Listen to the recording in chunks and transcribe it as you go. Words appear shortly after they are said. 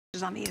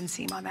inches on the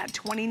inseam on that.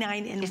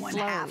 29 in one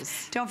flows.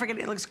 half. Don't forget,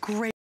 it looks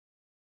great.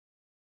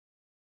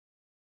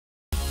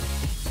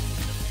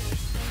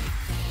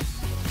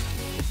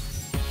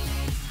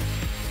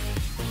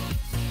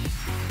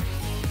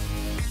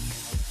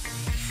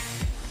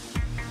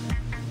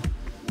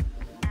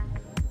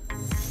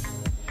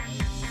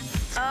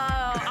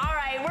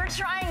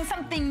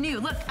 Something new.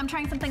 Look, I'm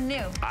trying something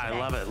new today. I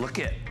love it. Look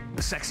at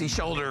the sexy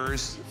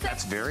shoulders.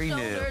 That's very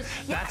new.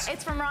 Yeah,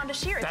 it's from Rhonda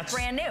Shear. It's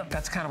brand new.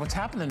 That's kind of what's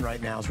happening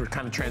right now, is we're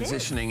kind of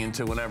transitioning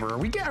into whatever. Are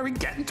we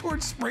getting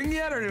towards spring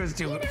yet, or is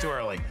it too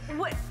early?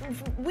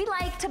 We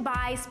like to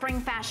buy spring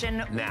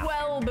fashion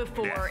well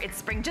before it's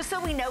spring, just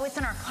so we know it's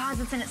in our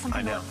closets and it's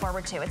something to look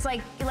forward to. It's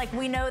like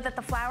we know that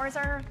the flowers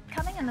are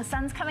coming and the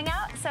sun's coming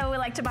out, so we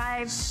like to buy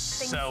things.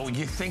 So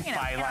you think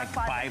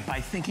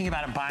by thinking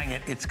about it, buying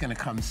it, it's going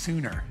to come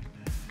sooner.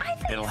 I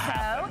think It'll so.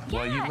 happen. Yeah,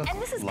 well, you look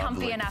and this is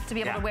lovely. comfy enough to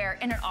be able to wear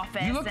in an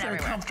office. You look very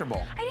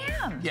comfortable. I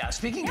am. Yeah,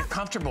 speaking of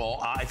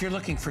comfortable, if you're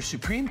looking for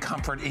supreme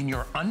comfort in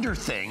your under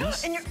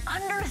things. In your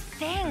under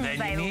things,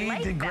 then you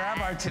need to grab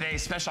our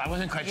today's special. I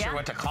wasn't quite sure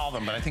what to call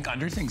them, but I think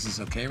under things is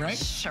okay, right?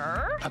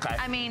 Sure. Okay.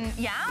 I mean,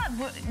 yeah,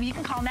 you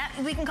can call them that.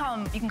 You can call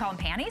them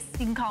panties.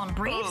 You can call them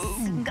briefs.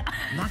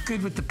 Not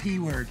good with the P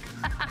word.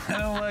 I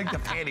don't like the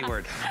panty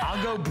word.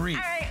 I'll go brief.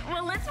 All right,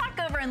 well, let's walk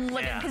over and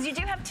look at because you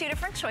do have two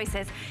different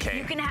choices. Okay.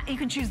 You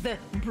can choose the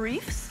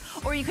briefs,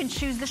 or you can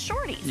choose the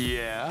shorties.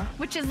 Yeah.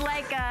 Which is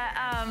like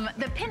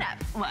the pinup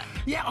look.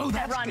 Yeah. Oh,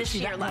 that's Rhonda good.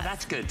 Shear No,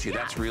 that's good too. Yeah.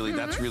 That's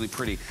really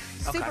pretty.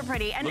 Super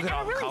pretty, and a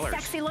really colors.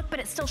 sexy look, but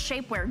it's still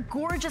shapewear.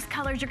 Gorgeous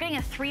colors. You're getting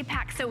a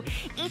 3-pack, so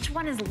each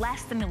one is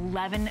less than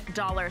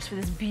 $11 for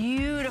this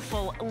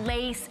beautiful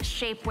lace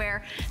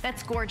shapewear.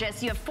 That's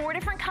gorgeous. You have 4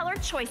 different color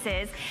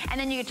choices, and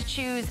then you get to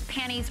choose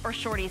panties or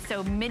shorties.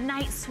 So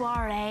midnight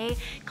soiree,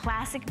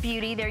 classic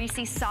beauty. There you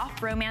see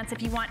soft romance.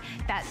 If you want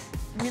that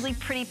really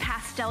pretty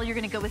pastel, you're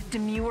gonna go with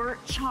demure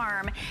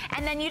charm.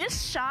 And then you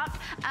just shop,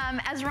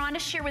 as Rhonda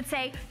Shear would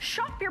say,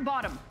 shop your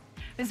bottom.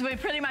 This is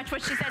pretty much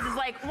what she says is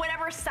like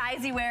whatever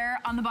size you wear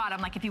on the bottom.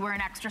 Like if you wear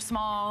an extra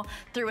small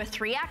through a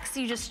 3X,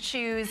 you just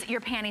choose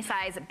your panty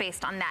size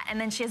based on that.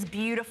 And then she has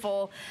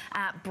beautiful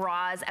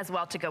bras as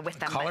well to go with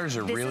them. Colors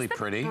are really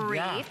pretty.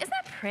 Yeah. Isn't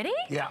that pretty?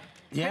 Yeah.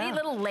 Pretty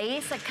little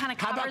lace that kind of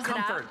covers it up.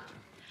 How about comfort?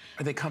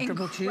 Are they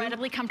comfortable too?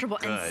 Incredibly comfortable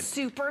and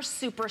super,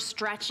 super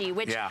stretchy,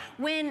 which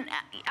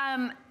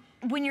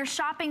when you're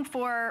shopping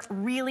for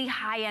really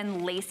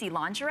high-end lacy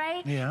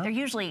lingerie, they're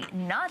usually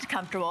not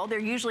comfortable. They're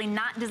usually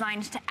not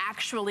designed to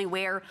actually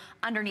wear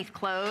underneath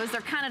clothes.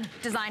 They're kind of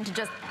designed to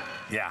just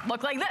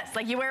look like this.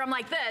 Like you wear them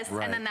like this,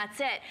 and then that's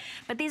it.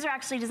 But these are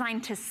actually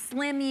designed to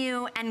slim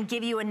you and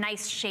give you a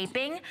nice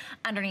shaping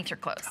underneath your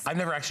clothes. I've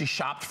never actually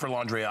shopped for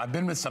lingerie. I've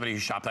been with somebody who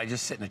shopped. I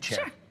just sit in a chair.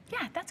 Sure.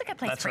 Yeah, that's a good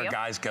place That's for you. where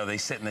guys go. They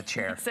sit in the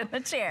chair. Sit in the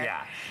chair.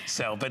 Yeah.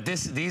 So, but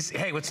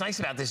hey, what's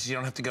nice about this is you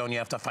don't have to go and you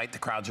have to fight the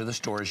crowds or the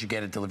stores. You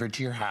get it delivered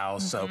to your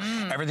house. So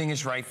everything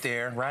is right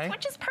there, right?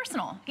 Which is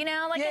personal, you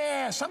know?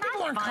 Like some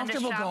people aren't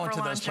comfortable going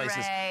to those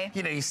places.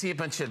 You know, you see a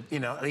bunch of,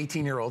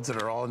 18-year-olds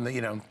that are all in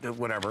the,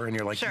 whatever, and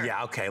you're like,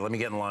 yeah, okay, let me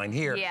get in line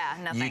here. Yeah,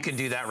 no You can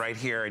do that right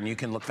here, and you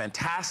can look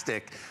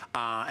fantastic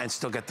and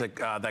still get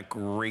that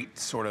great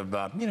sort of,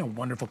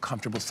 wonderful,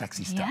 comfortable,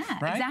 sexy stuff,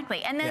 right?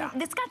 Exactly. And then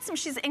it's got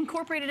she's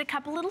incorporated a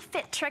couple little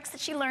fit tricks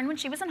that she learned when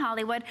she was in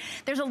Hollywood.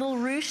 There's a little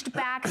ruched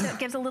back, so it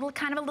gives a little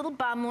kind of a little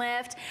bum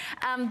lift.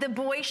 The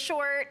boy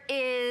short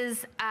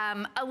is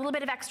a little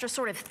bit of extra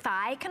sort of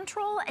thigh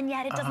control, and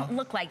yet it doesn't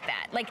look like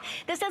that. Like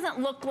this doesn't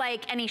look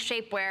like any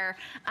shapewear.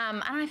 I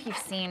don't know if you've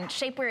seen,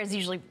 shapewear is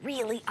usually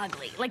really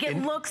ugly. Like it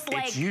looks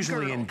like it's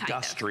usually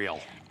industrial.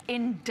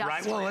 Industrial.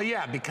 Right, well,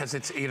 yeah, because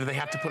it's they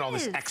have to put all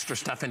this extra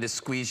stuff in to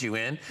squeeze you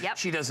in. Yep.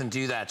 She doesn't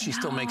do that. She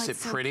still makes it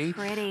pretty.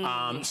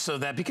 So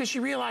that because she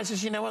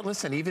realizes, you know what?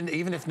 Listen,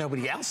 even if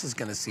nobody else is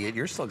going to see it,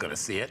 you're still going to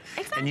see it,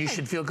 and you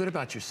should feel good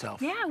about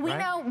yourself. Yeah, we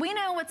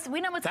know what's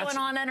going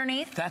on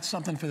underneath. That's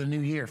something for the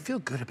new year. Feel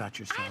good about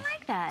yourself. I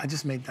like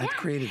that. I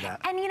created that.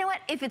 And you know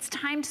what? If it's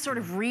time to sort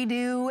of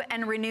redo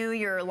and renew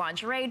your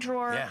lingerie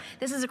drawer,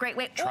 this is a great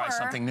way. Try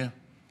something new.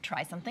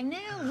 Try something new.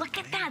 Look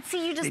at that.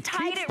 See, you just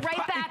tied it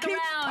right back around.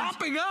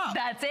 Popping up.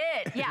 That's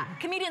it. Yeah.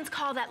 Comedians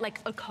call that like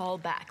a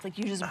callback. Like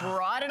you just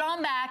brought it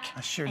on back.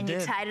 I sure did.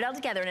 And you tied it all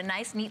together in a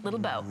nice, neat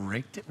little bow.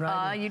 Raked it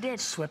right. You did.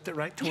 Swept it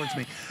right towards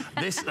me.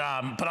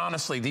 But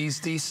honestly,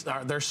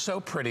 they're so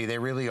pretty. They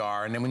really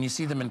are. And then when you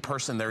see them in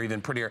person, they're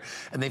even prettier.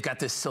 And they've got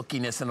this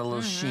silkiness and a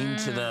little sheen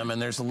to them.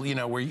 And there's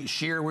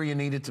sheer where you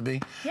need it to be,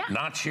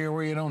 not sheer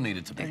where you don't need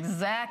it to be.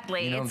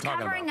 Exactly. You know it's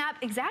covering up.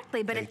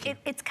 Exactly. But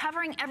it's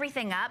covering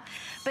everything up,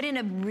 but in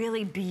a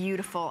really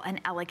beautiful and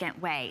elegant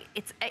way.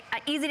 It's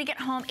easy to get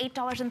home,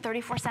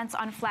 $8.34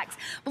 on Flex.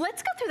 But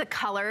let's go through the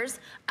colors.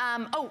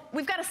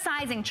 We've got a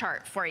sizing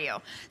chart for you.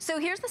 So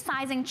here's the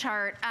sizing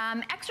chart.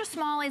 Extra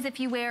small is if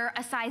you wear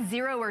a size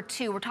 0 or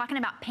 2. We're talking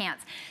about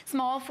pants.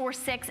 Small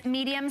 4'6",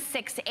 medium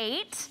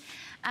 6'8".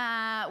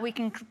 We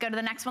can go to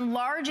the next one.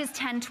 Large is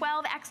 10,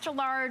 12, extra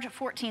large,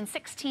 14,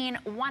 16,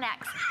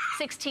 1X,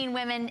 16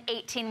 women,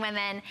 18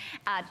 women,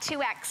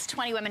 2X,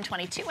 20 women,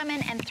 22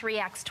 women, and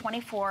 3X,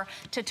 24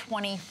 to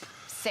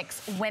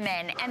 26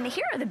 women. And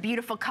here are the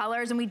beautiful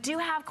colors, and we do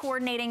have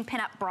coordinating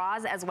pinup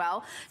bras as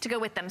well to go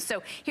with them.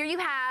 So here you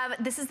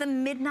have, this is the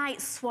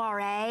Midnight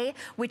Soiree,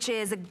 which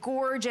is a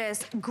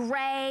gorgeous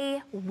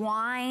gray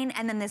wine,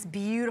 and then this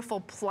beautiful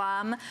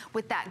plum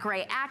with that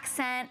gray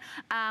accent.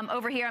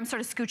 Over here, I'm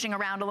sort of scooching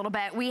around a little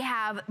bit. We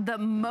have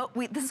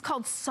this is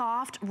called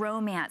Soft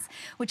Romance,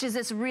 which is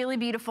this really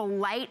beautiful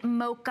light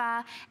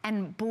mocha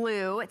and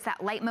blue. It's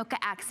that light mocha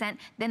accent.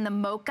 Then the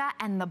mocha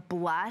and the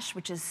blush,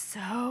 which is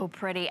so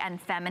pretty and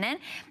feminine.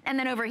 And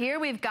then over here,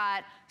 we've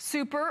got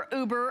super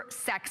uber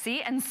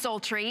sexy and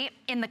sultry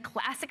in the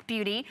classic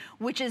beauty,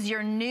 which is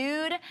your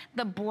nude,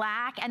 the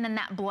black, and then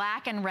that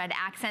black and red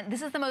accent.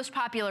 This is the most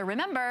popular.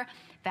 Remember,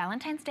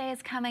 Valentine's Day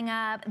is coming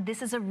up.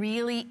 This is a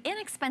really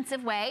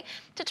inexpensive way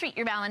to treat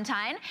your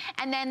Valentine.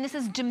 And then this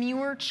is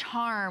Demure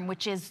Charm,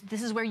 which is,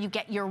 this is where you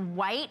get your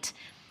white,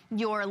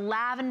 your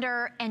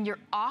lavender, and your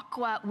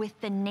aqua with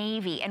the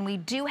navy. And we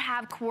do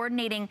have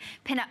coordinating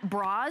pinup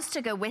bras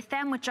to go with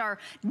them, which are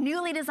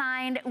newly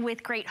designed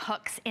with great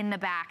hooks in the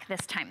back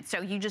this time.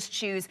 So you just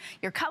choose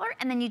your color,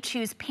 and then you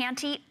choose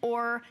panty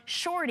or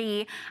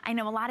shorty. I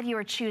know a lot of you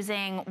are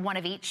choosing one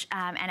of each,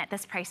 and at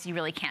this price, you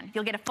really can.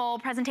 You'll get a full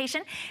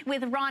presentation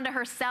with Rhonda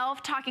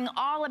herself, talking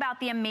all about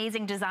the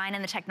amazing design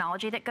and the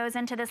technology that goes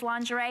into this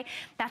lingerie.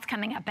 That's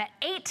coming up at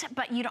 8,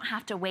 but you don't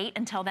have to wait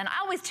until then. I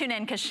always tune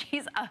in because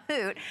she's a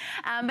hoot.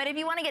 But if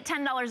you want to get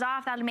 $10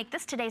 off, that'll make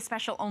this today's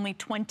special only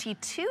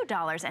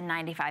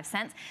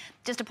 $22.95.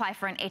 Just apply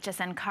for an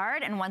HSN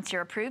card, and once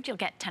you're approved, you'll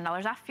get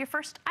 $10 off your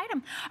first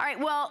item. All right,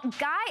 well,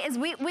 Guy,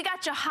 we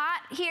got you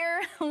hot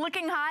here,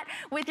 looking hot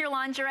with your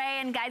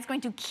lingerie, and Guy's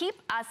going to keep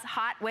us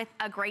hot with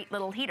a great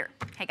little heater.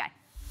 Hey, Guy.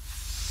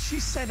 She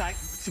said,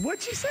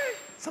 what'd she say?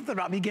 Something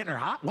about me getting her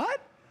hot?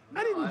 What?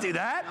 I didn't do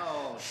that.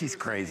 No. She's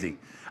crazy.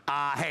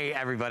 Hey,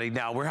 everybody.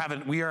 Now, we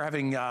are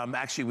having,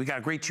 actually, we got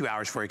a great 2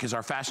 hours for you because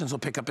our fashions will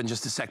pick up in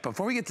just a sec.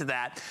 Before we get to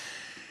that,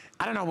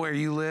 I don't know where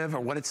you live or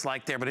what it's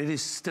like there, but it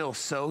is still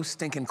so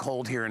stinking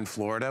cold here in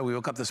Florida. We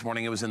woke up this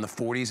morning, it was in the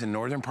 40s in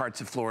northern parts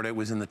of Florida. It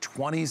was in the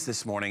 20s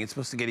this morning. It's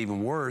supposed to get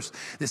even worse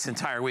this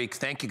entire week.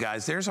 Thank you,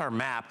 guys. There's our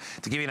map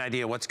to give you an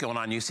idea of what's going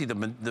on. You see the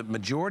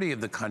majority of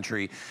the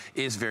country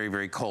is very,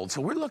 very cold. So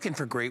we're looking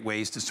for great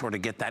ways to sort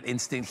of get that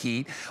instant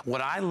heat.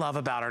 What I love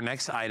about our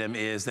next item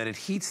is that it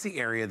heats the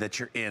area that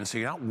you're in, so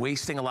you're not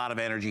wasting a lot of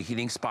energy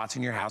heating spots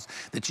in your house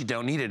that you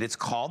don't need it. It's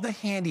called the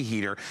Handy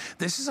Heater.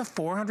 This is a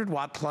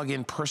 400-watt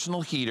plug-in personal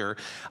heater.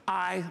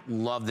 I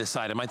love this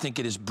item. I think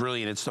it is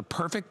brilliant. It's the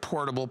perfect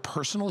portable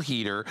personal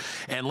heater.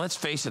 And let's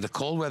face it, the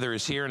cold weather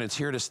is here, and it's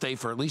here to stay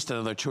for at least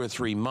another 2 or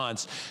 3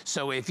 months.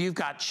 So if you've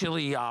got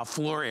chilly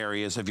floor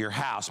areas of your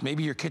house,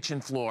 maybe your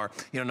kitchen floor,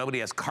 you know, nobody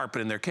has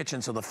carpet in their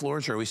kitchen, so the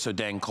floors are always so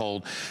dang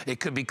cold. It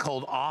could be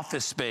cold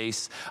office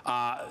space.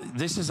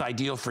 This is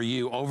ideal for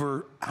you.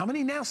 Over, how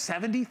many now?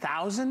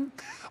 70,000?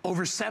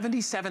 Over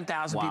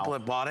 77,000 people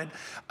have bought it.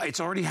 It's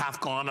already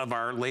half gone of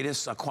our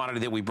latest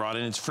quantity that we brought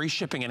in. It's free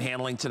shipping and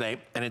handling today,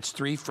 and it's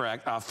 3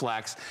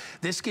 flex.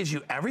 This gives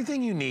you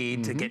everything you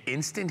need to get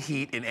instant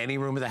heat in any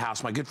room of the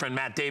house. My good friend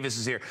Matt Davis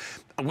is here.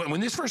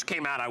 When this first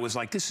came out, I was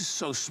like, this is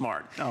so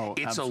smart. Oh,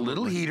 it's absolutely. A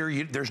little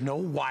heater. There's no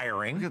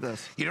wiring. Look at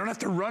this. You don't have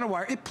to run a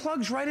wire. It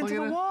plugs right into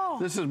the wall.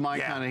 This is my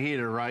kind of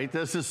heater, right?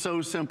 This is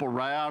so simple,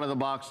 right out of the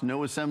box.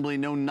 No assembly,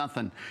 no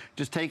nothing.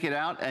 Just take it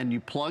out and you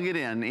plug it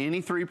in,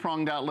 any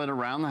 3-pronged outlet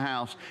around the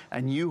house,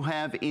 and you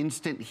have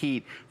instant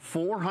heat.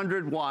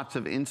 400 watts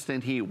of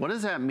instant heat. What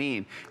does that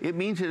mean? It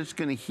means that it's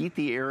going to heat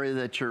the area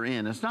that you're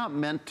in. It's not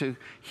meant to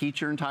heat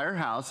your entire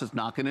house. It's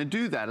not going to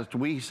do that.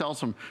 We sell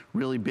some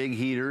really big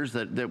heaters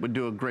that would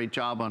do a great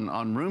job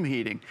on room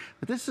heating.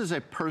 But this is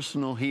a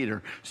personal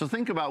heater. So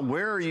think about,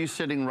 where are you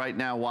sitting right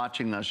now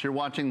watching us? You're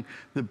watching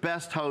the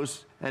best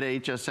host at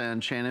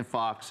HSN, Shannon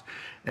Fox,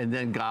 and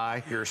then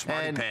Guy. You're a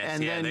smarty pants.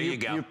 And yeah, then there you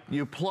go.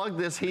 You plug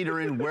this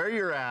heater in where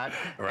you're at,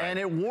 and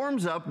it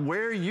warms up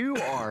where you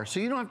are. So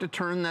you don't have to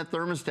turn that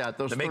thermostat.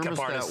 The makeup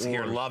artists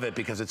here love it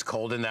because it's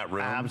cold in that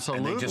room.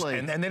 Absolutely.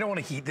 And they don't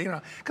want to heat,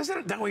 because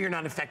that way you're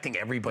not affecting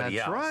everybody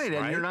else. That's right.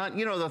 And you're not,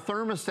 you know, the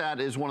thermostat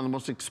is one of the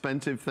most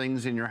expensive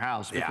things in your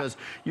house because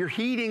you're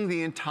heating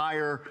the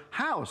entire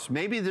house.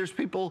 Maybe there's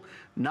people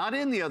not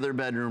in the other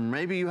bedroom.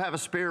 Maybe you have a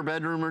spare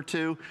bedroom or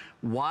two.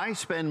 Why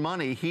spend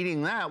money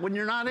heating that when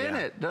you're not in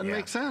it? Doesn't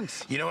make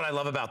sense. You know what I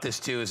love about this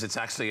too is it's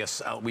actually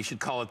we should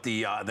call it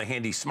the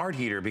Handy Smart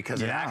Heater,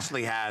 because it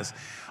actually has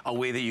a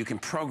way that you can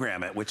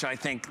program it, which I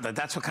think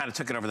that's what kind of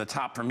took it over the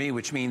top for me,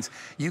 which means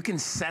you can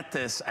set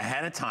this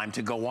ahead of time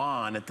to go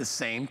on at the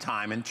same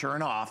time and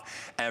turn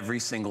off every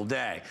single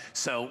day.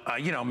 So,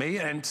 you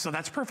know, so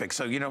that's perfect.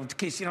 So, you know, in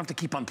case you don't have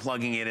to keep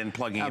unplugging it and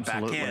plugging it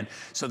back in.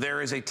 So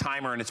there is a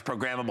timer and it's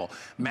programmable.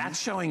 Matt's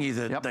showing you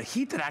the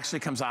heat that actually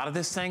comes out of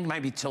this thing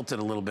might be tilted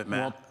tilt it a little bit, Matt.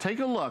 Well, take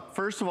a look.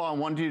 First of all, I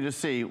want you to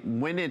see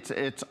when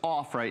it's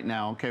off right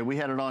now. Okay, we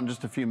had it on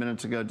just a few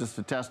minutes ago just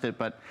to test it,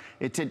 but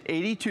it's at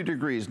 82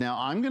 degrees. Now,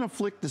 I'm going to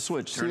flick the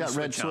switch. See that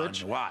red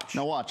switch? Watch.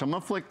 Now watch. I'm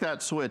going to flick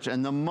that switch,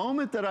 and the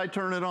moment that I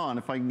turn it on,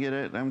 if I can get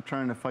it, I'm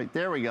trying to fight.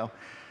 There we go.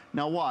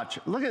 Now watch.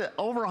 Look at it.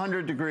 Over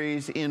 100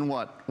 degrees in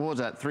what was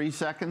that, 3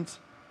 seconds?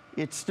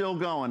 It's still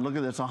going. Look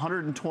at this,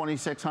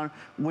 126.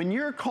 When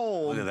you're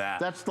cold, look at that.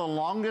 That's the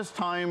longest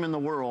time in the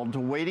world to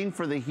waiting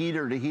for the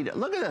heater to heat it.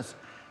 Look at this.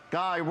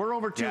 Guy, we're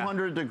over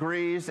 200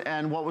 degrees,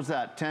 and what was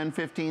that, 10,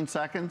 15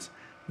 seconds?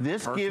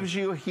 This gives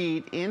you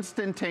heat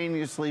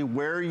instantaneously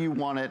where you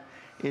want it.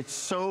 It's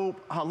so,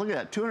 oh, look at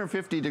that,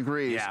 250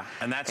 degrees. Yeah,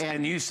 and that's,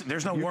 and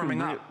there's no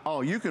warming up.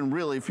 Oh, you can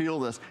really feel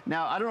this.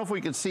 Now, I don't know if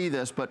we can see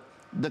this, but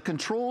the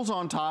controls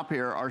on top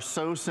here are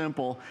so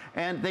simple,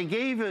 and they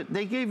gave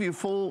you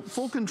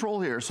full control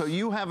here. So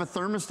you have a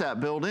thermostat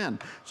built in.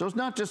 So it's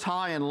not just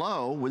high and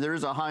low, where there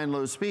is a high and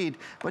low speed,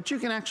 but you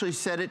can actually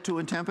set it to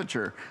a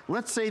temperature.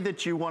 Let's say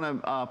that you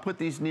want to put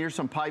these near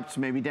some pipes,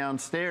 maybe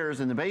downstairs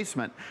in the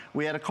basement.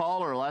 We had a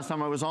caller last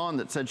time I was on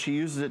that said she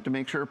uses it to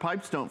make sure her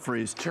pipes don't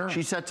freeze. Sure.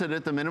 She sets it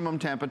at the minimum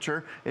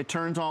temperature. It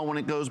turns on when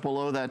it goes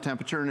below that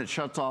temperature, and it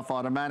shuts off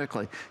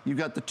automatically. You've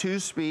got the 2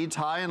 speeds,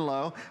 high and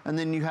low, and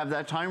then you have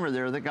that timer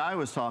there the guy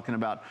was talking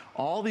about.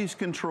 All these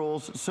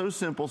controls, so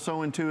simple,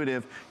 so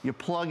intuitive. You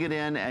plug it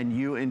in and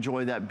you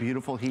enjoy that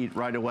beautiful heat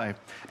right away.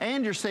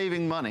 And you're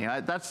saving money.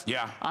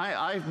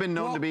 I've been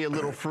known to be a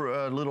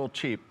little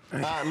cheap.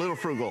 A little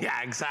frugal.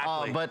 Yeah,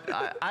 exactly. But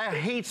I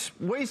hate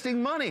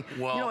wasting money.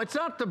 Well, you know, it's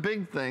not the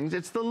big things,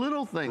 it's the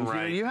little things.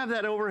 Right. You know, you have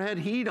that overhead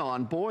heat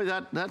on, boy,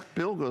 that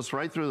bill goes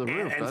right through the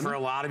roof. And for a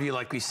lot of you,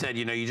 like we said,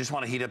 you know, you just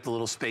want to heat up the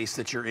little space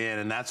that you're in,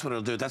 and that's what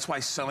it'll do. That's why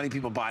so many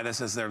people buy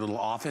this as their little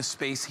office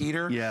space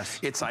heater. Yes.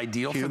 It's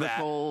ideal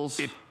Cubicles.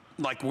 for that.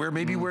 Like where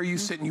you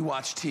sit and you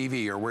watch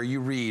TV, or where you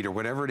read, or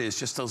whatever it is,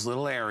 just those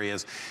little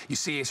areas. You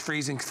see it's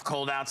freezing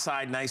cold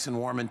outside, nice and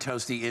warm and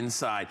toasty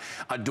inside.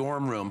 A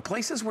dorm room,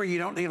 places where you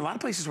don't, a lot of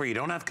places where you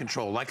don't have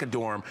control, like a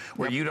dorm,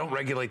 where you don't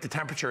regulate the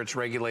temperature, it's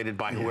regulated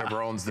by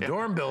whoever owns the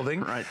dorm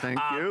building. Right, thank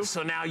you.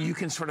 So now you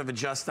can sort of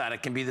adjust that.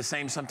 It can be the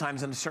same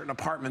sometimes in certain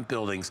apartment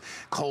buildings,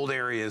 cold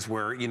areas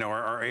where, you know,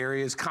 are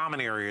areas,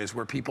 common areas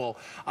where people,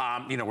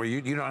 you know, where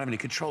you don't have any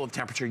control of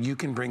temperature. You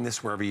can bring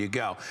this wherever you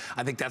go.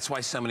 I think that's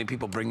why so many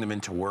people bring them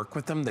into work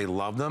with them. They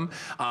love them.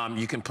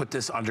 You can put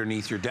this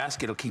underneath your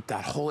desk. It'll keep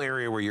that whole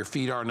area where your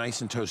feet are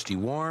nice and toasty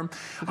warm.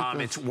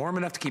 It's warm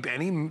enough to keep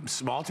any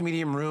small to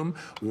medium room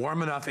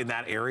warm enough in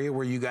that area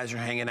where you guys are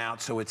hanging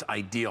out, so it's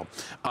ideal.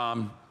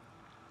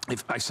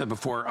 If I said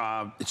before,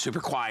 it's super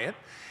quiet.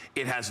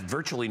 It has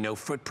virtually no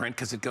footprint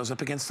because it goes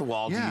up against the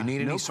wall. Yeah, Do you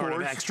need no any sort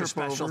of extra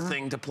special over.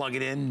 thing to plug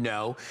it in?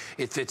 No.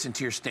 It fits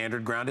into your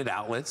standard grounded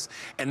outlets.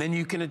 And then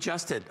you can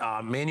adjust it.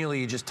 Manually,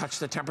 you just touch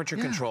the temperature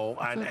control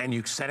and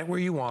you set it where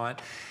you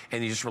want,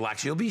 and you just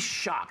relax. You'll be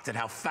shocked at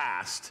how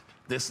fast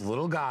this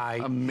little guy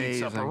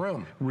heats up a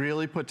room.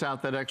 Really puts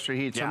out that extra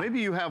heat. So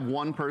maybe you have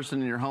one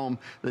person in your home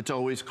that's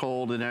always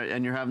cold,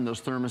 and you're having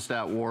those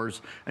thermostat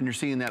wars, and you're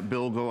seeing that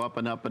bill go up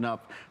and up and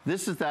up.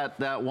 This is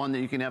that one that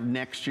you can have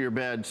next to your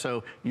bed,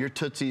 so your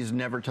Tootsies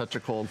never touch a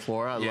cold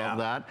floor. I love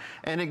that.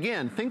 And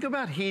again, think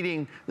about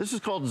heating. This is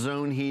called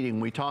zone heating.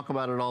 We talk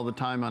about it all the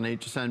time on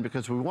HSN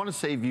because we want to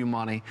save you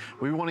money.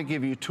 We want to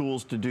give you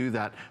tools to do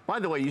that. By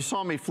the way, you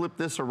saw me flip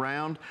this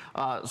around.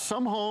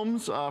 Some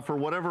homes, for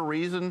whatever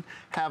reason,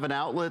 have an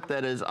outlet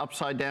that is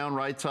upside down,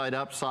 right side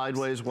up,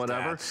 sideways,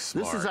 whatever. This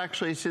is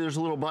actually, see, there's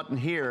a little button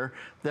here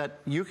that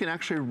you can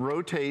actually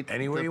rotate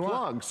anywhere you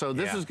plug. want. So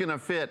this is going to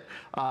fit.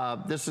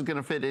 This is going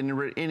to fit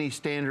in any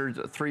standard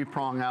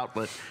 3-prong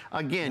outlet.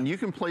 Again, you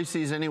can place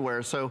these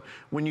anywhere. So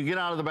when you get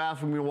out of the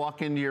bathroom, you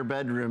walk into your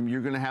bedroom,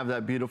 you're going to have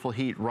that beautiful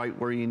heat right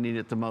where you need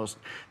it the most.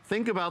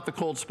 Think about the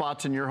cold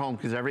spots in your home,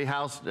 because every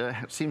house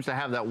seems to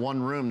have that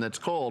one room that's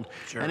cold.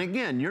 Sure. And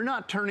again, you're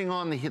not turning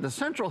on the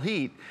central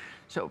heat.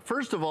 So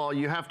first of all,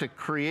 you have to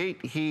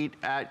create heat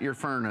at your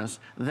furnace.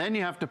 Then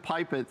you have to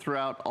pipe it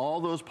throughout all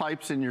those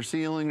pipes in your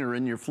ceiling or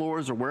in your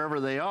floors or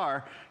wherever they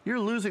are. You're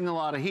losing a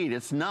lot of heat.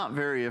 It's not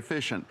very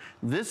efficient.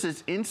 This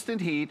is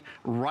instant heat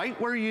right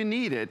where you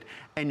need it,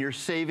 and you're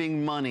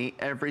saving money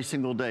every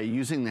single day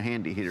using the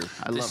handy heater.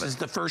 I love it. This is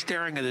the first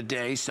airing of the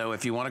day, so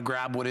if you want to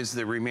grab what is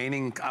the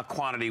remaining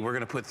quantity, we're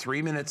going to put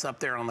 3 minutes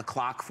up there on the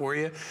clock for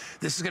you.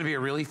 This is going to be a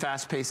really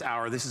fast-paced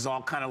hour. This is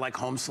all kind of like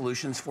home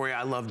solutions for you.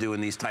 I love doing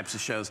these types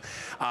of shows,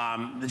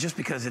 just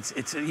because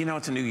it's you know,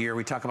 it's a new year.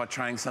 We talk about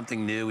trying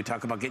something new. We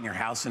talk about getting your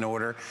house in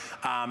order.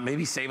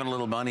 Maybe saving a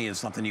little money is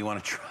something you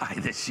want to try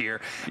this year,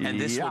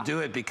 and this will do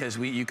it, because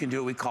you can do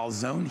what we call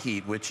zone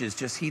heat, which is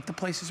just heat the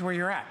places where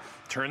you're at.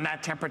 Turn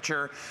that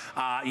temperature,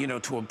 you know,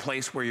 to a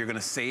place where you're gonna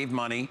save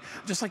money,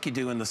 just like you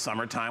do in the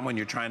summertime when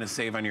you're trying to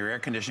save on your air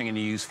conditioning and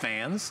you use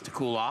fans to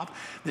cool off.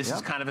 This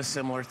is kind of a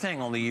similar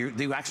thing, only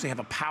you actually have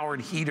a powered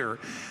heater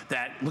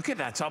that, look at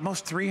that, it's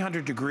almost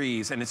 300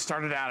 degrees, and it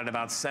started out at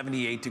about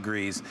 78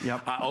 degrees,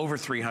 over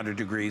 300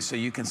 degrees. So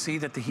you can see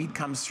that the heat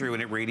comes through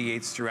and it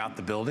radiates throughout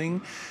the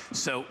building.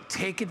 So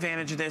take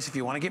advantage of this. If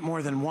you want to get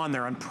more than one,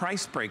 they're on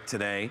price break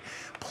today,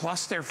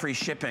 plus they're free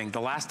shipping. The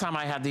last time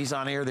I had these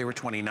on air, they were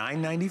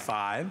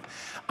 $29.95.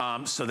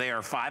 So they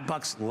are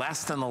 $5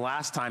 less than the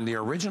last time. The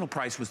original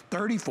price was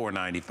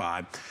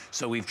 $34.95.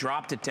 So we've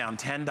dropped it down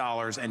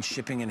 $10, and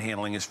shipping and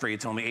handling is free.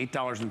 It's only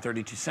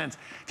 $8.32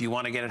 if you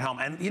want to get it home.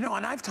 And you know,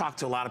 and I've talked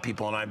to a lot of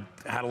people, and I've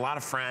had a lot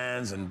of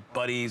friends and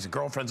buddies and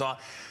girlfriends, all.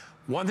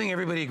 One thing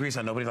everybody agrees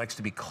on, nobody likes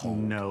to be cold.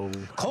 No.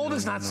 Cold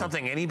is not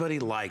something anybody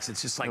likes.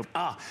 It's just like,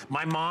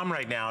 my mom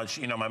right now,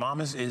 you know, my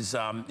mom is in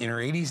her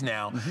 80s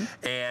now.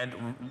 And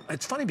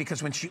it's funny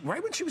because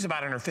right when she was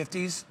about in her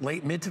 50s,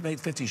 mid to late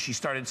 50s, she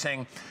started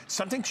saying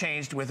something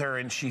changed with her,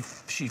 and she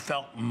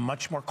felt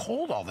much more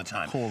cold all the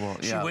time.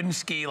 She wouldn't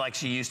ski like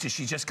she used to.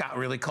 She just got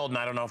really cold, and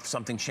I don't know if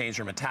something changed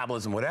her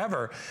metabolism,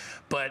 whatever.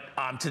 But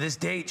to this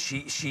date,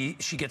 she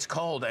gets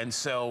cold, and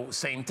so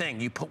same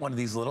thing. You put one of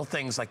these little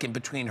things like in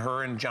between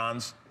her and John's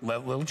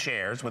little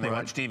chairs when they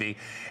watch TV,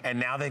 and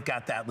now they've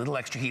got that little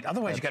extra heat.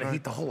 Otherwise, you got to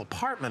heat the whole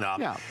apartment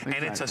up, and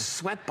it's a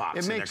sweat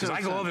box in there. Because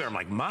I go over there, I'm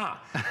like, Ma,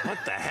 what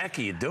the heck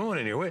are you doing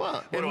in here?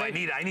 What do I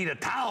need? I need a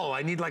towel.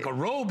 I need like a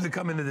robe to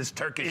come into this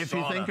Turkish sauna. If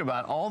you think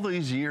about all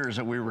these years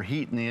that we were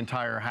heating the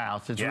entire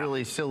house, it's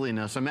really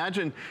silliness.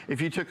 Imagine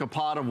if you took a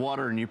pot of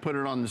water and you put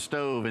it on the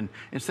stove, and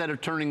instead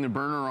of turning the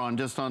burner on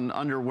just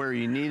under where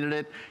you needed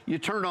it, you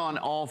turn on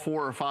all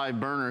 4 or 5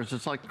 burners.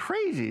 It's like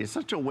crazy. It's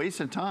such a waste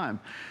of time.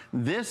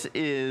 This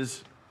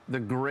is the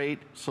great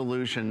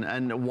solution.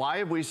 And why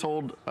have we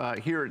sold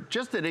here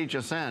just at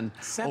HSN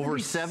over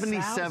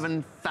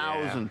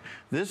 77,000?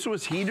 This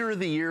was Heater of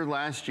the Year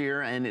last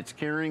year, and it's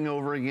carrying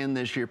over again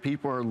this year.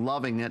 People are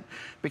loving it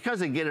because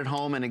they get it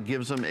home and it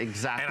gives them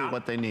exactly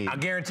what they need. I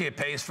guarantee it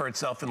pays for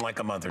itself in like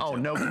a month or two. Oh,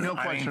 no question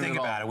I mean, think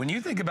about it. When you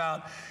think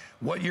about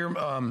what your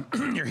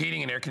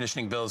heating and air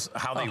conditioning bills,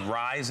 how they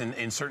rise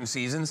in certain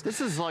seasons. This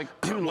is like,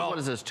 what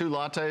is this, 2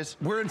 lattes?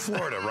 We're in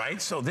Florida,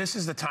 right? So this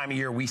is the time of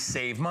year we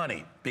save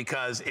money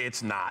because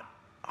it's not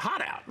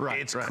hot out.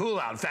 It's cool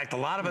out. In fact, a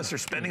lot of us are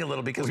spending a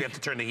little because we have to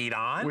turn the heat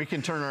on. We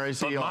can turn our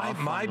AC off.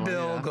 My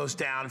bill goes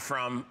down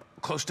from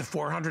close to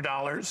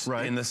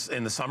 $400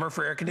 in the summer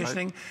for air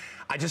conditioning.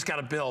 I just got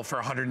a bill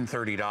for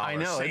 $130. I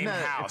know, same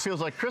house. It feels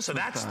like Christmas. So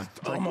that's time.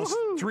 almost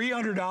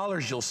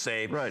 $300 you'll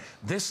save. Right.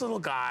 This little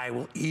guy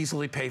will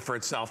easily pay for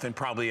itself in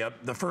probably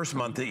the first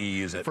month that you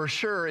use it. For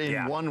sure,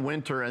 in one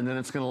winter, and then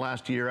it's going to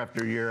last year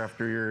after year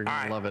after year. You're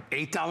going to love it.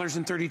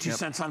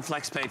 $8.32 on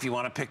FlexPay if you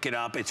want to pick it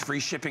up. It's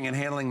free shipping and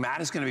handling. Matt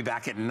is going to be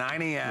back at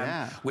 9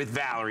 a.m. with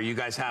Valerie. You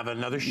guys have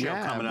another show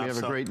coming up. We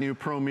have a great new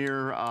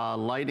Premier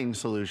lighting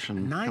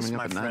solution. Nice, coming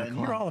my up friend.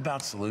 You're all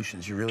about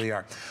solutions. You really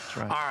are. That's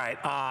right.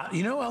 All right.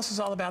 You know who else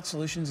is all about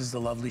solutions? Is the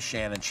lovely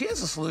Shannon. She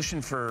has a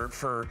solution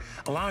for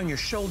allowing your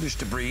shoulders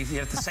to breathe,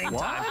 yet at the same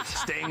time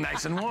staying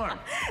nice and warm.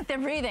 They're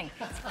breathing.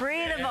 It's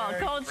breathable,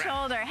 cold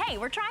shoulder. Hey,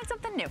 we're trying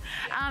something new.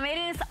 It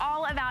is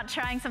all about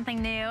trying something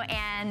new,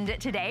 and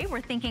today we're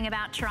thinking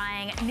about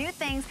trying new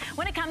things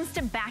when it comes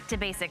to back to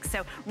basics.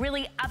 So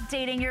really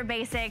updating your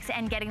basics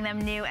and getting them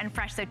new and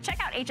fresh. So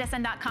check out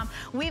hsn.com.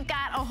 We've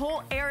got a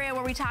whole area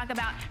where we talk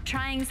about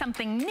trying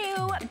something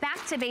new,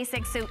 back to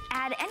basics. So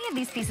add any of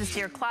these pieces to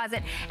your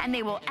closet, and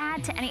they will add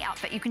to any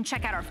outfit. You can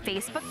check out our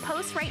Facebook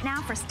post right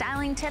now for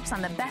styling tips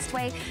on the best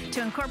way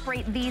to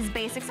incorporate these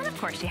basics. And of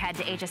course, you head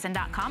to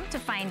hsn.com to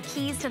find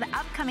keys to the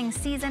upcoming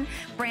season,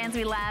 brands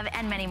we love,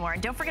 and many more.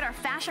 And don't forget our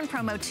fashion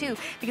promo too,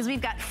 because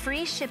we've got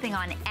free shipping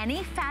on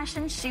any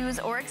fashion, shoes,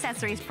 or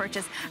accessories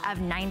purchase of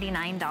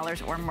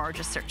 $99 or more.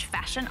 Just search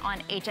fashion on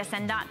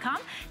hsn.com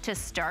to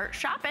start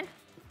shopping.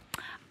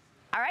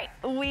 All right,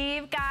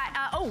 we've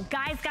got,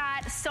 Guy's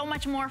got so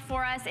much more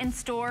for us in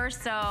store,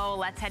 so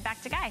let's head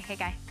back to Guy. Hey,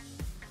 Guy.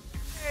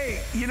 Hey,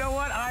 you know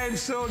what? I am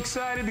so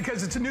excited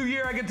because it's a new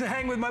year. I get to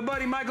hang with my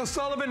buddy Michael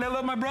Sullivan. I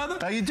love my brother.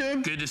 How you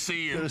doing? Good to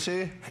see you. Good to see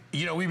you.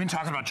 You know, we've been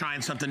talking about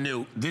trying something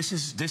new. This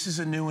is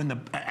a new and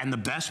the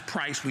best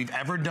price we've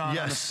ever done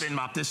on the spin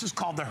mop. This is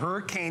called the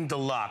Hurricane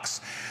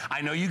Deluxe.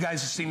 I know you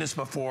guys have seen this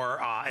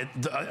before.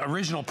 The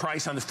original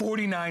price on the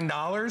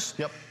 $49.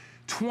 Yep.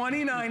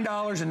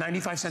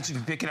 $29.95 if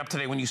you pick it up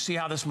today. When you see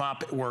how this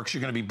mop works,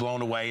 you're going to be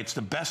blown away. It's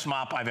the best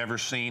mop I've ever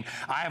seen.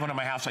 I have one in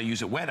my house. I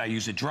use it wet. I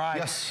use it dry.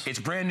 Yes. It's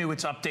brand new.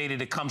 It's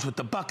updated. It comes with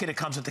the bucket. It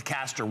comes with the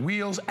caster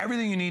wheels.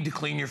 Everything you need to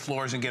clean your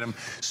floors and get them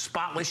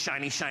spotless,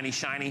 shiny, shiny,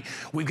 shiny.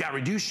 We've got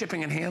reduced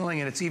shipping and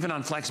handling, and it's even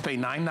on FlexPay,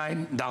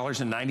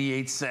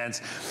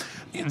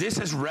 $99.98. This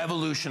has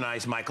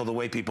revolutionized, Michael, the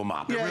way people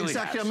mop. It really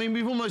exactly. has. I mean,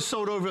 we've almost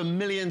sold over 1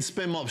 million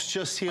spin mops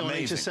just here on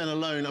HSN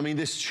alone. I mean,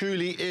 this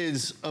truly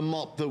is a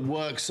mop that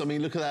works. I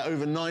mean, look at that,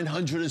 over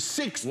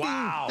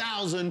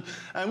 916,000.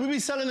 And we've been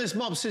selling this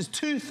mop since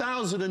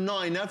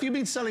 2009. Now, if you've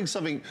been selling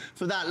something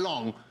for that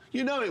long,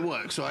 you know it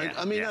works, right?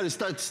 I mean,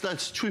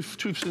 that's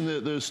truth's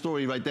in the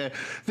story right there.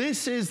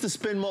 This is the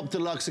Spin Mop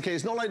Deluxe, okay?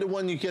 It's not like the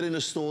one you get in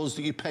the stores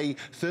that you pay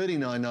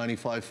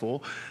 $39.95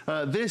 for.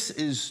 This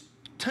is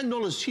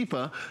 $10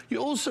 cheaper. You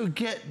also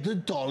get the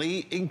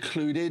dolly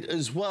included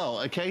as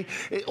well, okay?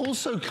 It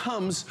also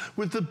comes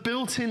with the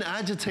built-in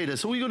agitator.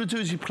 So all you gotta do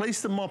is you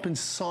place the mop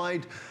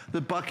inside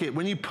the bucket.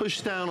 When you push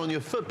down on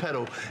your foot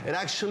pedal, it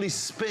actually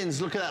spins,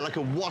 look at that, like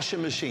a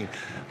washing machine.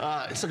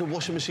 It's like a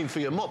washing machine for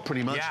your mop,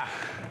 pretty much.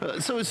 Yeah.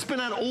 So it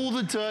spins out all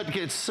the dirt,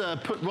 gets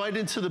put right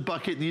into the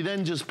bucket. You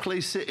then just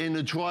place it in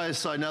the dryer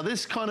side. Now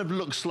this kind of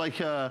looks like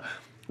a,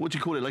 what do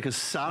you call it, like a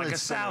salad spinner? Like a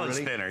salad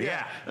spinner,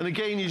 yeah. And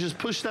again, you just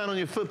push down on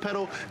your foot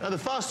pedal. Now, the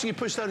faster you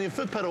push down on your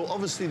foot pedal,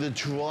 obviously the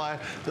drier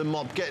the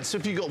mop gets. So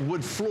if you've got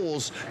wood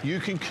floors, you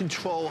can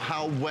control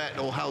how wet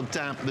or how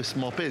damp this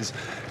mop is.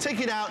 Take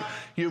it out,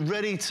 you're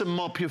ready to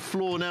mop your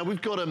floor. Now,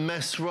 we've got a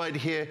mess right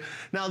here.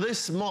 Now,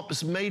 this mop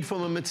is made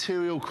from a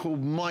material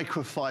called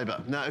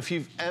microfiber. Now, if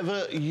you've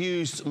ever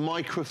used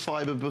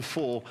microfiber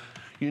before,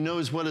 you know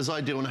as well as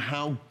I do on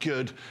how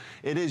good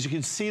it is. You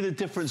can see the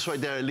difference right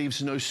there. It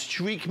leaves no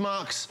streak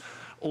marks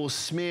or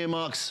smear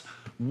marks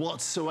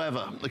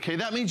whatsoever. Okay,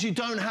 that means you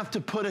don't have to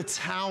put a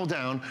towel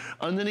down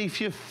underneath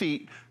your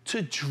feet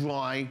to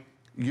dry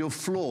your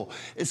floor.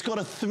 It's got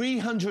a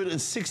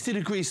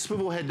 360-degree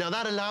swivel head. Now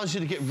that allows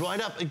you to get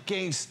right up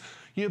against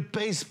your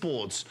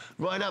baseboards,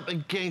 right up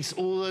against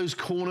all those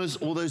corners,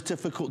 all those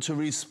difficult to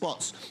reach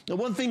spots. Now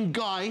one thing,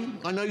 Guy,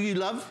 I know you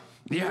love,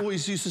 you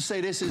always used to say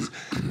this, is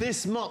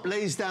this mop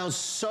lays down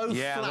so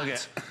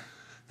flat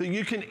that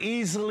you can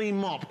easily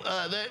mop.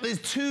 There's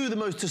two of the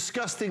most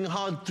disgusting,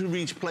 hard to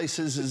reach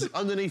places is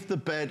underneath the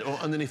bed or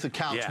underneath the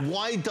couch.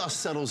 Why dust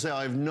settles there,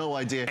 I have no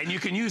idea. And you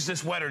can use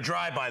this wet or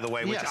dry, by the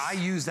way, which I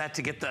use that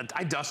to get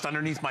I dust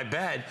underneath my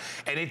bed,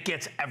 and it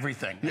gets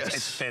everything.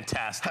 It's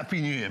fantastic. Happy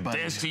New Year, buddy.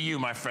 There's to you,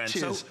 my friend.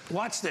 Cheers. So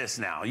watch this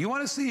now. You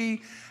want to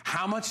see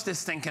how much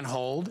this thing can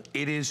hold?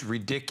 It is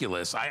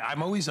ridiculous.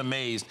 I'm always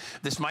amazed.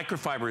 This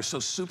microfiber is so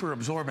super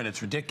absorbent,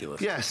 it's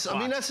ridiculous. Yes, I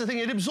mean, that's the thing.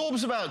 It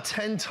absorbs about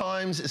 10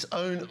 times its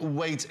own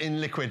weight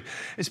in liquid.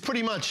 It's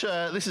pretty much,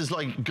 this is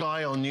like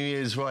Guy on New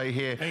Year's right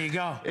here. There you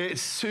go.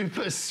 It's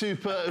super,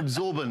 super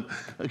absorbent,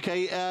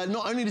 okay?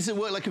 Not only does it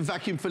work like a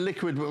vacuum for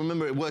liquid, but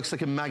remember, it works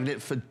like a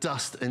magnet for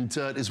dust and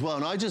dirt as well.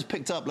 And I just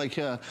picked up like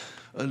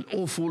an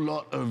awful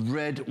lot of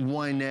red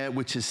wine there,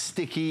 which is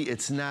sticky,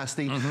 it's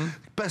nasty.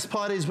 Best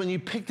part is when you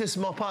pick this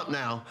mop up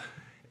now,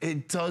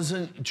 it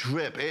doesn't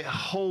drip. It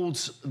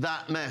holds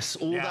that mess,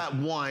 all that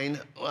wine,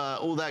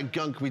 all that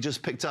gunk we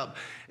just picked up.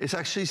 It's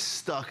actually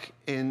stuck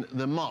in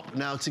the mop.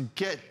 Now, to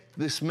get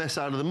this mess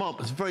out of the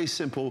mop, it's very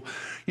simple.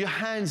 Your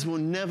hands will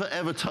never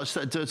ever touch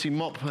that dirty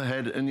mop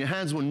head, and your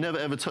hands will never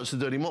ever touch the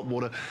dirty mop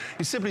water.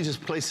 You simply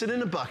just place it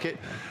in a bucket,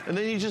 and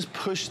then you just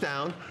push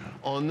down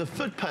on the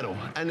foot pedal,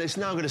 and it's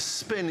now going to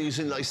spin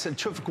using, like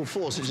centrifugal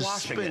force. It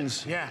just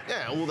spins. Yeah,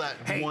 all that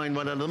wine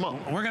right out of the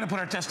mop. We're going to put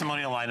our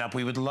testimonial line up.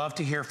 We would love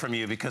to hear from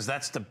you, because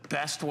that's the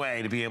best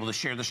way to be able to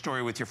share the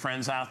story with your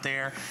friends out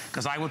there.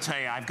 Because I will tell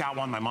you, I've got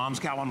one, my mom's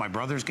got one, my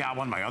brother's got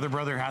one, my other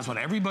brother has one.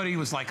 Everybody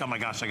was like, oh my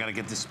gosh, I got to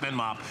get this spin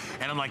mop.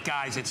 And I'm like,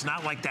 guys, it's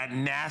not like that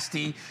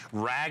nasty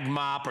rag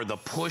mop or the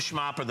push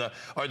mop or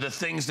the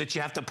things that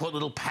you have to put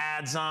little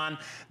pads on.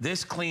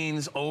 This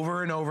cleans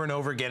over and over and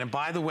over again. And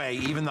by the way,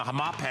 even the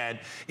mop head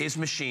is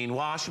machine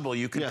washable.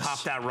 You can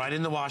pop that right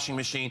in the washing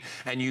machine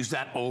and use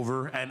that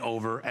over and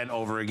over and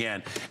over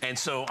again. And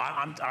so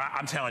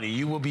I'm telling you,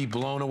 you will be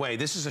blown away.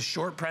 This is a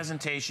short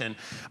presentation,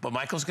 but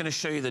Michael's going to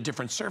show you the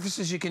different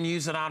surfaces you can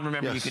use it on.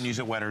 Remember, you can use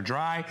it wet or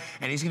dry,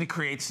 and he's going to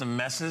create some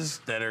messes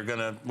that are going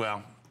to,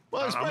 well,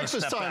 it's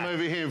breakfast time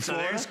over here in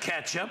Florida. So there's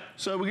ketchup.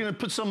 So we're going to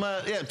put some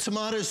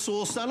tomato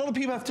sauce. Now, a lot of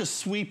people have to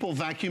sweep or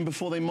vacuum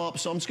before they mop,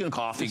 so I'm just going to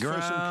throw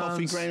some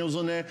coffee granules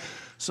on there.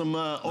 Some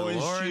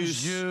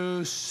orange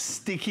juice,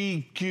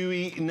 sticky,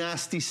 gooey,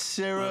 nasty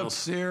syrup. Little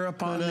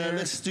syrup on there.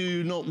 Let's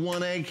do not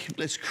one egg.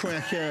 Let's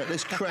crack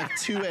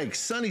 2 eggs.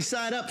 Sunny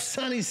side up,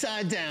 sunny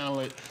side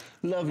down.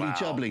 Lovely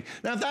jubbly.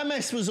 Now, if that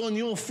mess was on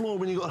your floor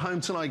when you got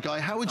home tonight,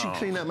 Guy, how would you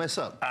clean that mess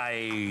up?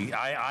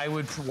 I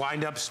would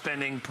wind up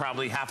spending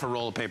probably half a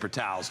roll of paper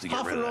towels to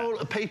get rid of that. Half a roll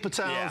of paper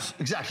towels,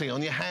 exactly,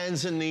 on your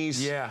hands and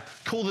knees.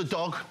 Call the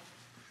dog.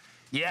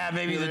 Yeah,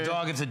 maybe the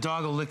dog, if the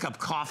dog will lick up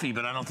coffee,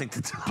 but I don't think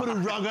the dog... Put a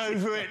rug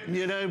over it,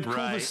 you know,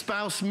 call the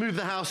spouse, move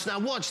the house. Now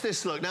watch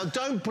this, look. Now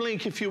don't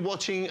blink if you're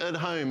watching at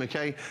home,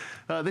 okay?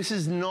 This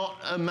is not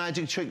a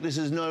magic trick. This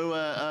is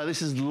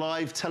this is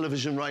live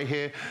television right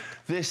here.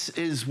 This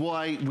is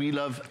why we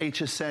love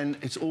HSN.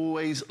 It's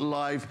always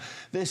live.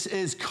 This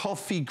is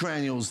coffee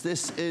granules.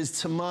 This is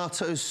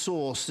tomato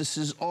sauce. This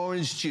is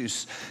orange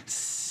juice,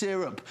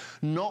 syrup,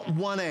 not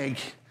 1 egg,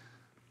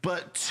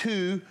 but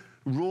 2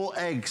 raw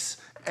eggs.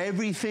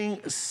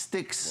 Everything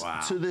sticks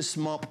to this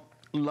mop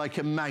like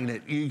a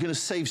magnet. You're going to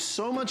save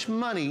so much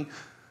money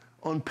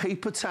on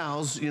paper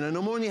towels. You know,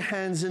 no more on your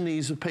hands and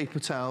knees with paper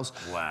towels.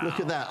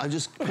 Look at that. I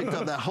just picked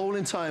up that whole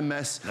entire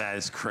mess. That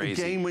is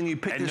crazy. Again, when you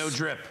pick no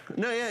drip.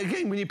 No,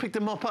 again, when you pick the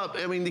mop up,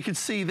 I mean, you can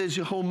see there's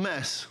your whole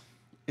mess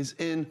is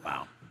in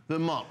the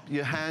mop.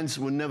 Your hands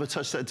will never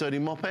touch that dirty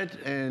mop head,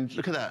 and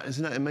look at that.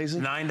 Isn't that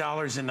amazing?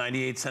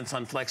 $9.98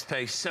 on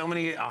FlexPay. So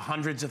many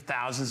hundreds of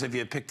thousands of you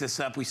have picked this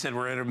up. We said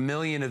we're at 1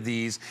 million of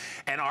these,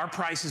 and our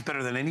price is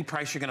better than any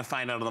price you're going to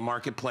find out of the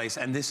marketplace.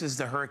 And this is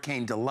the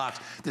Hurricane Deluxe.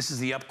 This is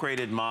the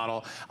upgraded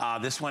model.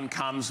 This one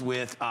comes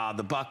with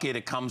the bucket.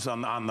 It comes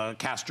on the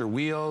caster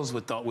wheels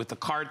with the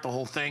cart, the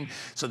whole thing,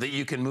 so that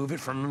you can move it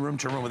from room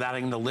to room without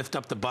having to lift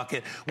up the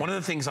bucket. One of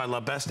the things I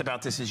love best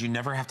about this is you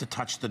never have to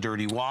touch the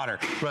dirty water.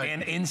 Right.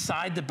 And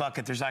inside the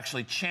bucket, there's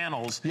actually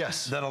channels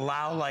yes. that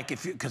allow, like,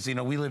 because you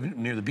know we live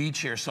near the beach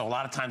here, so a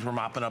lot of times we're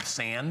mopping up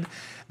sand.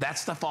 That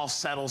stuff all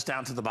settles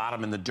down to the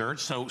bottom in the dirt,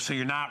 so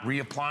you're not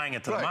reapplying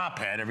it to the mop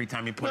head every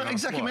time you put it on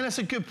exactly. the floor. I mean, that's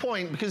a good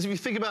point, because if you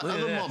think about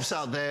other mops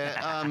out there,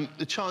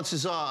 the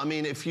chances are, I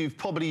mean, if you've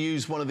probably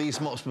used one of these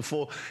mops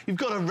before, you've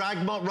got a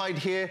rag mop right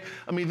here.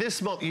 I mean,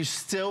 this mop you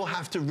still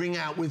have to wring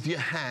out with your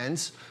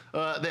hands.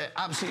 They're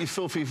absolutely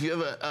filthy. If you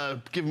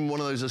ever give them one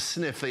of those a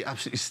sniff, they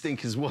absolutely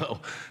stink as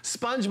well.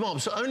 Sponge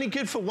mops are only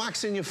good for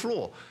waxing your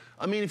floor.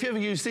 I mean, if you ever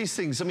use these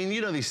things, I mean,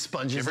 you know these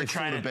sponges. Did you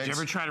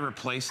ever try to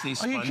replace these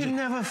sponges? You can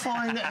never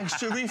find the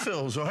extra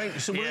refills, right?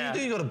 So what do?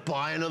 You got to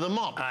buy another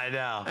mop. I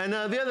know. And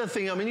the other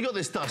thing, I mean, you got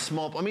this dust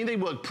mop. I mean, they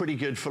work pretty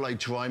good for like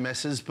dry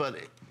messes, but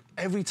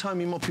every time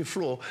you mop your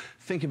floor,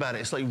 think about it.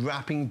 It's like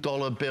wrapping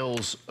dollar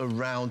bills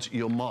around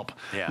your mop.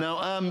 Yeah.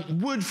 Now,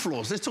 wood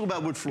floors. Let's talk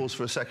about wood floors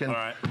for a second. All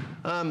right.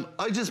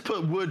 I just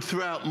put wood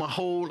throughout my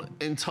whole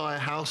entire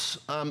house.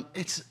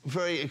 It's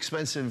very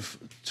expensive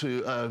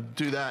to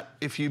do that.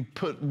 If you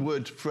put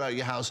wood throughout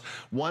your house,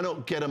 why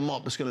not get a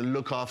mop that's going to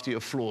look after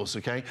your floors,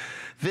 okay?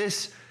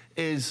 This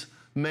is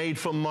made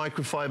from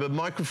microfiber.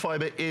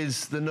 Microfiber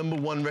is the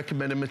 #1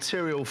 recommended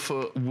material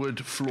for wood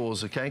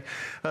floors, okay?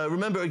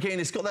 Remember, again,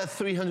 it's got that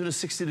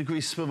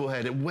 360-degree swivel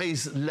head. It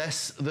weighs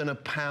less than a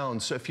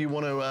pound. So if you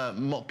want to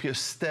mop your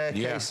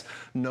staircase,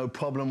 no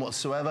problem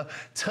whatsoever.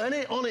 Turn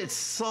it on its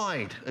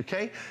side,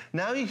 okay?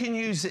 Now you can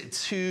use it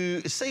to,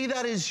 say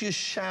that is your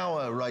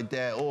shower right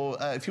there, or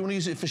if you want to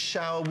use it for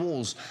shower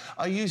walls.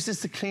 I use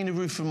this to clean the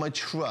roof of my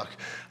truck.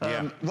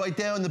 Right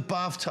there in the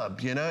bathtub,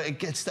 you know, it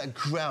gets that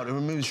grout, it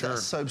removes that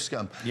soap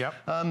scum. Yep.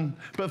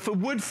 But for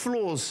wood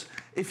floors,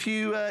 if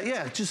you,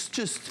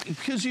 just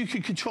because you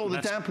can control the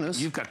dampness.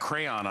 You've got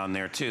crayon on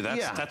there too.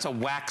 That's a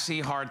waxy,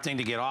 hard thing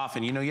to get off.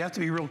 And you know, you have to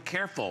be real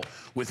careful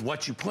with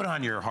what you put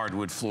on your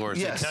hardwood floors.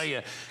 They tell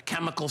you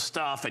chemical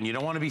stuff, and you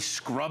don't want to be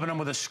scrubbing them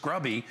with a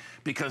scrubby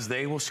because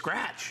they will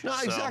scratch. No,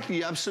 exactly,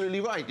 you're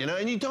absolutely right, you know,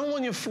 and you don't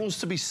want your floors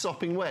to be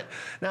sopping wet.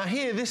 Now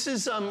here, this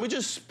is, we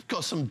just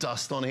got some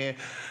dust on here.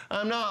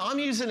 Now I'm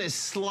using it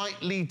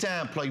slightly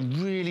damp, like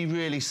really,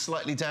 really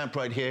slightly damp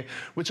right here,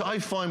 which I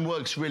find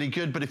works really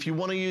good, but if you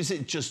want to use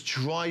it just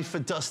dry for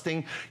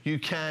dusting, you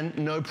can,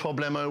 no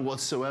problemo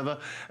whatsoever.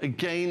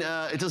 Again,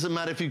 it doesn't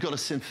matter if you've got a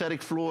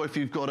synthetic floor, if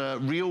you've got a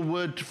real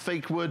wood,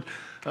 fake wood,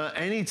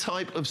 any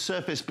type of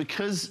surface,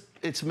 because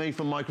it's made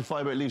from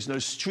microfiber, it leaves no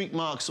streak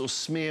marks or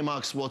smear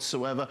marks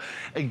whatsoever.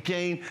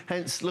 Again,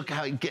 hence, look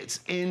how it gets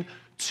in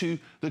to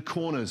the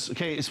corners,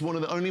 okay? It's one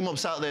of the only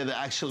mops out there that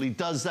actually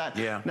does that.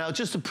 Now,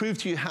 just to prove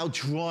to you how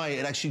dry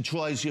it actually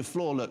dries your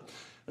floor, look.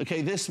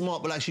 Okay, this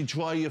mop will actually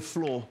dry your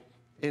floor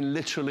in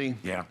literally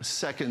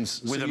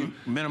seconds. With a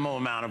minimal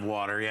amount of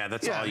water,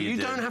 that's all you do.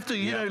 You don't have to,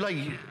 you know, like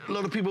a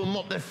lot of people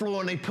mop their floor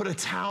and they put a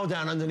towel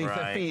down underneath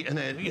their feet and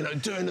then, you know,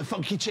 doing the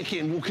funky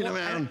chicken, walking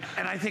around.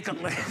 And I think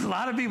a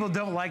lot of people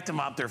don't like to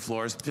mop their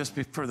floors just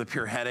for the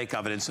pure headache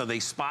of it, and so they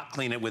spot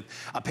clean it with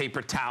a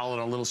paper towel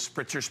and a little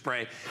spritzer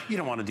spray. You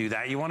don't want to do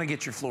that. You want to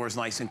get your floors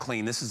nice and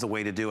clean. This is the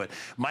way to do it.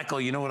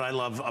 Michael, you know what I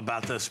love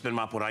about the spin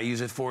mop, what I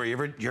use it for? You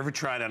ever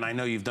tried, and I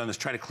know you've done this,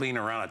 try to clean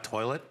around a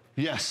toilet?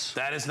 Yes.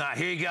 That is not,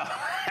 here you go.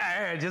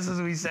 Just as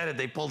we said it,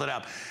 they pulled it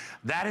up.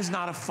 That is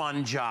not a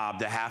fun job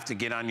to have to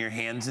get on your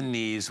hands and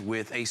knees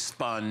with a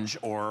sponge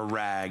or a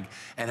rag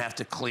and have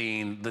to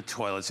clean the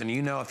toilets. And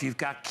you know, if you've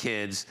got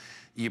kids,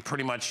 you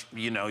pretty much,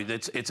 you know,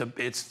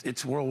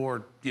 it's World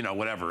War, you know,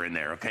 whatever in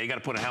there, okay? You got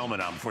to put a helmet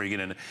on before you get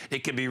in.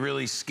 It can be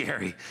really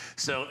scary.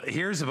 So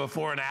here's a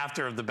before and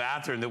after of the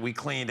bathroom that we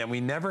cleaned, and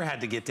we never had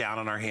to get down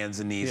on our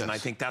hands and knees. And I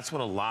think that's what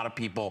a lot of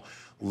people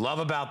love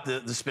about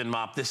the spin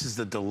mop. This is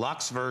the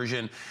deluxe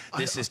version.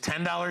 This is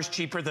 $10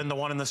 cheaper than the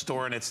one in the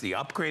store, and it's the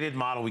upgraded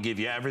model. We give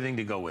you everything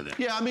to go with it.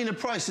 Yeah, I mean, the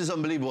price is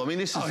unbelievable. I mean,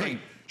 this is like...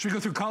 Should we go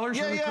through colors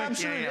really quick?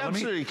 Absolutely,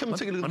 absolutely. Come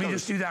take a look at Let me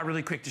just do that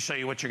really quick to show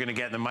you what you're going to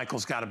get. And then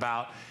Michael's got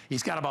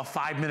he's got about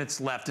 5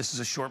 minutes left. This is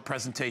a short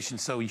presentation,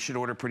 so you should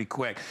order pretty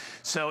quick.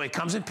 So it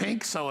comes in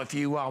pink. So if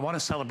you want to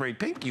celebrate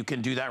pink, you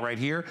can do that right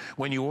here.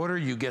 When you order,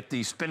 you get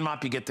the spin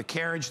mop, you get the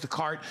carriage, the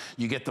cart,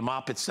 you get the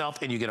mop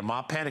itself, and you get a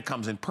mop pad. It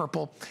comes in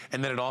purple,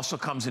 and then it also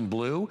comes in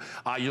blue.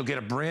 You'll get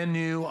a brand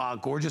new,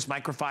 gorgeous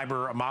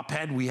microfiber mop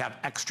head. We have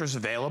extras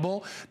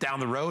available down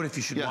the road if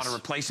you should want to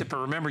replace it. But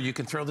remember, you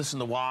can throw this in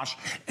the wash,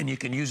 and you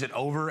can use it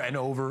over and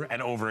over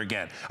and over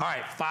again. All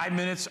right, 5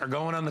 minutes are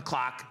going on the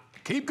clock.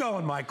 Keep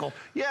going, Michael.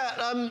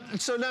 Yeah,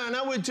 so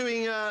now we're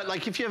doing,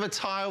 like if you have a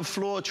tile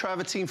floor,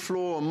 travertine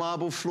floor, or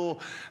marble floor,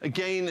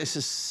 again, this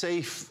is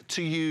safe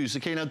to use.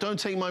 Okay, now don't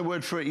take my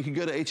word for it. You can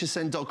go to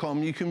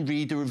hsn.com. You can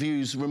read the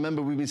reviews.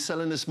 Remember, we've been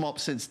selling this mop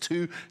since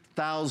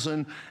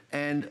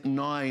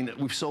 2009.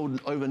 We've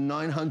sold over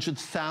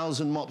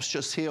 900,000 mops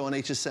just here on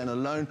HSN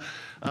alone.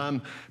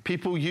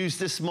 People use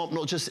this mop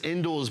not just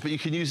indoors, but you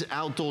can use it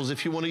outdoors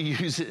if you want to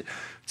use it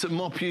to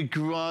mop your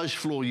garage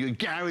floor, your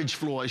garage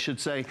floor, I should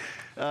say.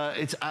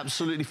 It's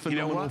absolutely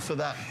phenomenal for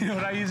that. You know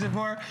what I use it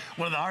for?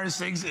 One of the hardest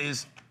things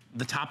is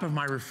the top of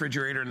my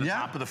refrigerator and the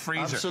top of the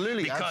freezer.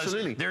 Absolutely, because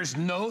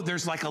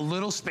there's like a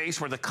little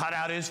space where the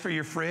cutout is for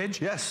your fridge.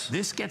 Yes.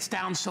 This gets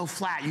down so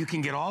flat, you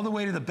can get all the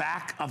way to the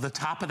back of the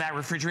top of that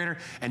refrigerator.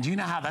 And do you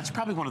know how that's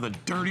probably one of the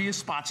dirtiest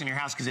spots in your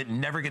house because it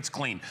never gets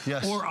clean.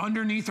 Yes. Or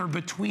underneath or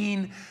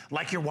between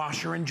like your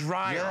washer and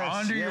dryer, yes,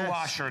 under your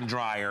washer and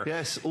dryer.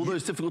 Yes, all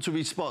those difficult to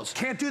reach spots.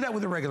 Can't do that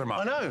with a regular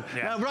mop. I know.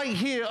 Yeah. Now right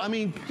here, I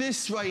mean,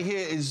 this right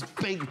here is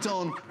baked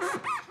on,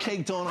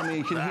 caked on. I mean,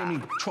 you can hear me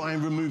try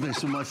and remove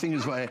this with my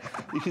fingers right here.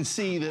 You can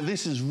see that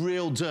this is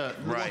real dirt.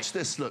 Right. Watch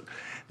this, look.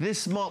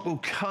 This mop will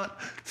cut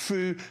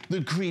through the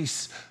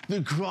grease,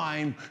 the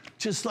grime,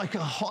 just like a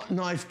hot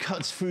knife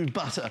cuts through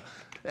butter.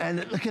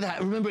 And look at that,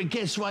 remember it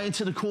gets right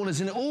into the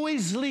corners and it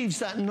always leaves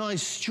that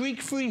nice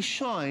streak-free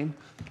shine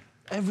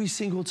every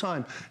single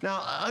time.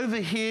 Now, over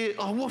here,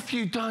 oh, what have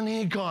you done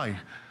here, Guy?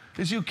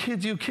 Is your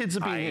kids have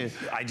been here?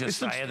 I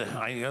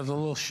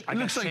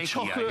looks like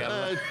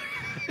chocolate.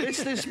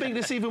 Let's make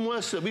this even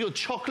worse. We got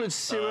chocolate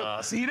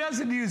syrup. So he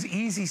doesn't use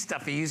easy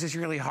stuff. He uses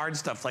really hard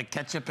stuff like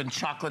ketchup and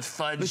chocolate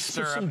fudge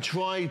syrup. Put some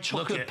dry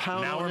chocolate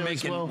powder. Now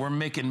we're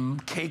making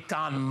caked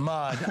on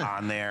mud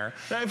on there.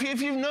 Now, if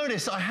you've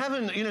noticed, I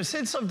haven't,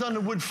 since I've done the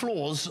wood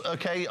floors,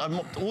 okay, I've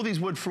mopped all these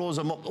wood floors,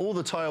 I've mopped all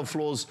the tile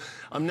floors.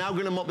 I'm now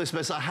going to mop this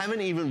mess. I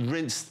haven't even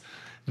rinsed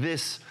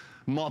this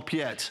mop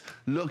yet.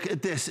 Look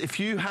at this. If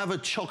you have a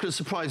chocolate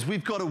surprise,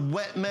 we've got a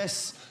wet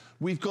mess,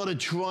 we've got a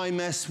dry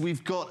mess,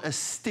 we've got a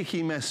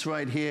sticky mess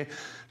right here.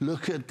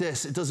 Look at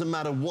this. It doesn't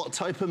matter what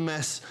type of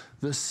mess,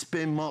 the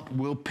spin mop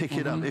will pick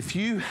it up. If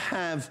you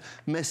have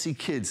messy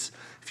kids,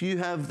 if you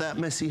have that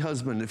messy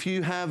husband, if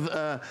you have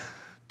a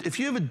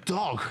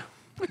dog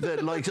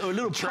that likes, or a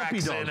little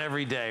puppy dog. In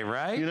every day,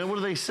 right? You know, what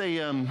do they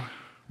say?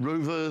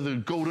 Rover, the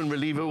golden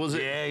reliever, was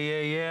it?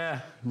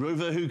 Yeah.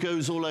 Rover who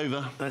goes all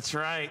over. That's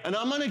right. And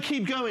I'm going to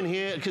keep going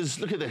here because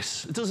look at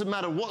this. It doesn't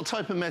matter what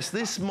type of mess,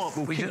 this mop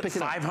will keep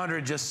picking up.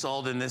 500 just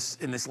sold in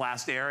this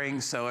last airing.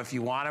 So if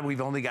you want it,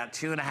 we've only got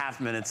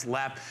 2.5 minutes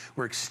left.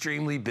 We're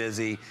extremely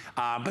busy.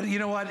 But you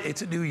know what?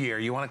 It's a new year.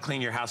 You want to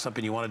clean your house up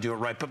and you want to do it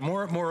right. But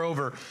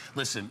moreover,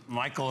 listen,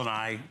 Michael and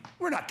I,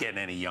 we're not getting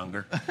any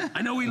younger.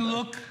 I know we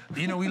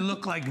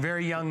look like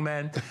very young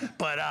men,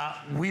 but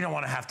we don't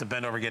want to have to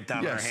bend over, get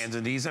down on our hands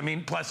and knees. I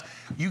mean, plus,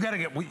 you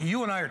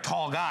and I are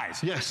tall guys.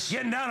 Yes.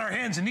 Getting down on our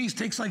hands and knees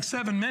takes like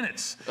 7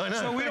 minutes. I know.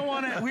 So we don't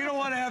want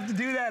to have to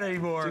do that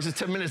anymore. It takes us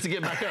 10 minutes to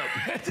get back up.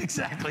 That's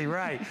exactly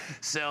right.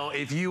 So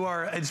if you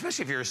are,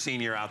 especially if you're a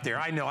senior out there,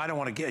 I know I don't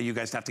want to get you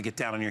guys to have to get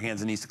down on your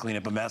hands and knees to clean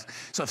up a mess.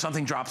 So if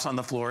something drops on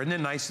the floor, isn't it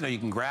nice to know you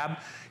can grab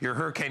your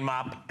hurricane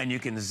mop and you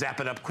can zap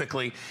it up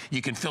quickly.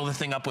 You can fill the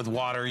thing up with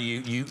water.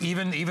 You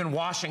even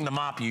washing the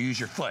mop, you use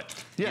your foot.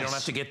 Yes. You don't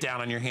have to get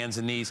down on your hands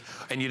and knees,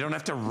 and you don't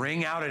have to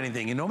wring out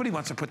anything. And nobody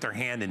wants to put their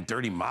hand in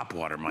dirty mop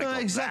water, Michael. No,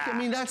 exactly. I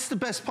mean, that's the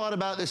best part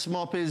about this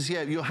mop is,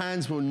 your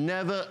hands will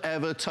never,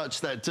 ever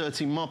touch that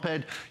dirty mop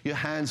head. Your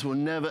hands will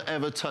never,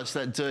 ever touch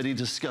that dirty,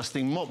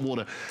 disgusting mop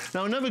water.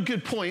 Now, another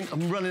good point,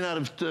 I'm running out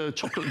of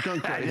chocolate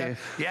gunk right here.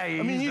 Yeah,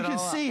 I mean, you can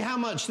see how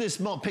much this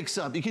mop picks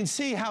up. You can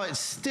see how it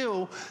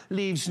still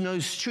leaves no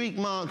streak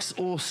marks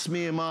or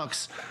smear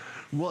marks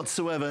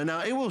whatsoever.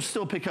 Now, it will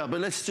still pick up,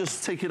 but let's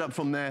just take it up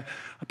from there.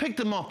 I picked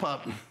the mop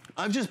up.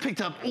 I've just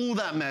picked up all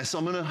that mess.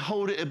 I'm going to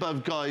hold it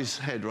above Guy's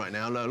head right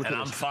now. Look and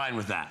I'm fine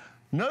with that.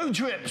 No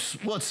drips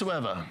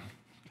whatsoever.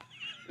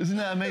 Isn't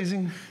that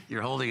amazing?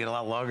 You're holding it a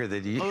lot longer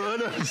than you. Oh,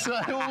 no, so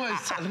I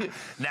almost...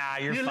 Nah,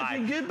 you're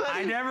fine. Looking good, buddy.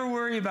 I never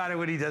worry about it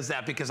when he does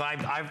that because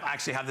I've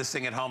actually have this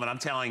thing at home, and I'm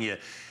telling you,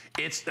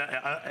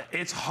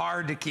 it's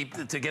hard to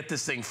get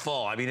this thing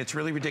full. I mean, it's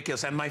really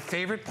ridiculous. And my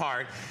favorite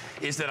part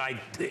is that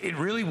it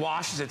really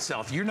washes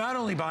itself. You're not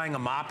only buying a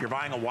mop, you're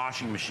buying a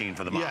washing machine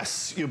for the mop.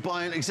 Yes, you're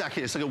buying,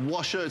 exactly. It's like a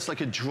washer, it's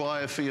like a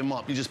dryer for your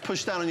mop. You just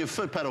push down on your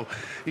foot pedal.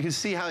 You can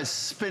see how it's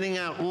spinning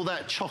out all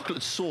that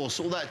chocolate sauce,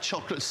 all that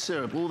chocolate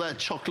syrup, all that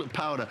chocolate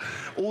powder,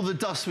 all the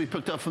dust we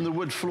picked up from the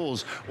wood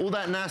floors, all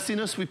that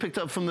nastiness we picked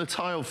up from the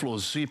tile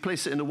floors. So you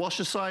place it in the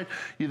washer side,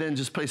 you then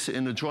just place it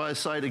in the dryer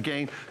side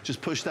again,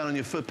 just push down on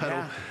your foot pedal,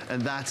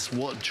 and that's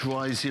what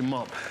dries your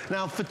mop.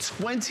 Now, for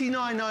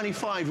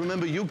 $29.95,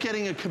 remember, you're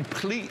getting a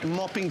complete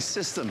mopping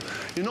system.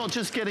 You're not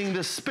just getting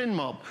the spin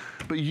mop,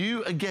 but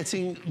you are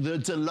getting the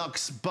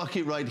deluxe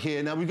bucket right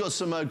here. Now, we've got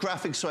some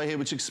graphics right here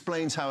which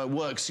explains how it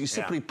works. You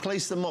simply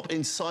place the mop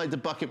inside the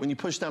bucket when you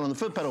push down on the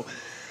foot pedal.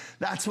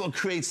 That's what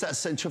creates that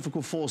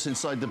centrifugal force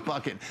inside the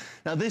bucket.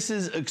 Now, this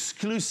is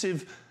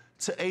exclusive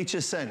to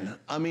HSN.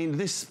 I mean,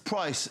 this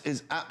price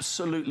is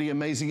absolutely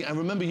amazing. And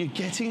remember, you're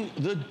getting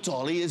the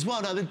dolly as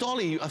well. Now, the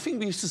dolly, I think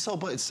we used to sell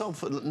by itself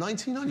for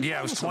 $19.95. Yeah,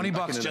 it was 20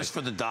 bucks just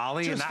for the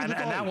dolly. And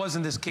that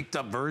wasn't this kicked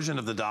up version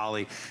of the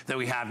dolly that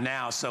we have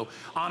now. So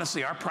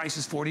honestly, our price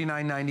is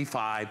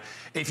 $49.95.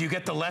 If you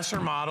get the lesser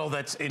model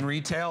that's in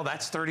retail,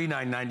 that's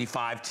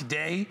 $39.95.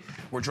 Today,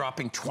 we're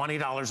dropping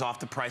 $20 off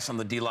the price on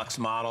the deluxe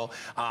model.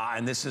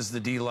 And this is the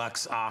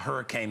deluxe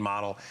Hurricane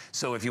model.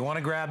 So if you want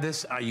to grab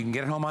this, you can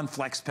get it home on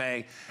FlexPay.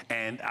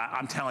 And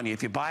I'm telling you,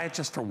 if you buy it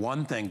just for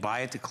one thing,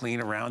 buy it to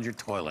clean around your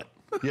toilet.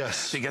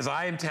 Yes. Because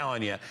I am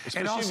telling you.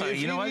 And also,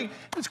 you know what?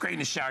 It's great in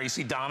the shower. You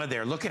see Donna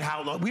there. Look at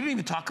how, we didn't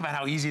even talk about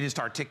how easy it is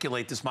to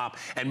articulate this mop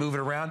and move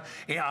it around.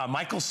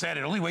 Michael said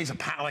it only weighs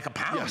like a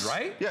pound, yes.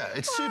 right? Yeah,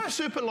 it's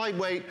super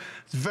lightweight.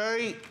 It's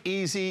very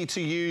easy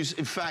to use.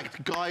 In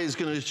fact, Guy is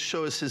going to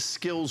show us his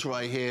skills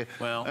right here.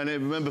 Well, and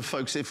remember,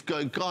 folks, if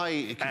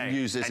Guy can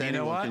use this,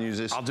 anyone can use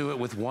this. I'll do it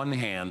with one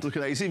hand. Look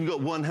at that. He's even got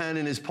one hand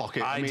in his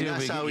pocket. I mean,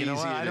 that's how easy it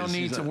is. I don't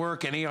need to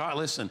work any hard.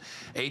 Listen,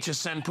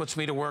 HSN puts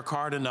me to work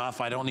hard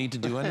enough. I don't need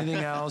to do anything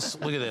else.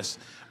 Look at this.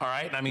 All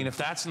right? I mean, if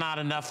that's not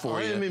enough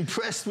for you. I am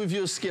impressed with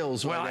your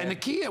skills. Well, and the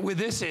key with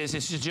this is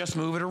to just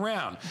move it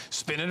around.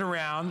 Spin it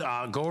around.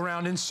 Go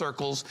around in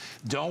circles.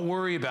 Don't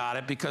worry about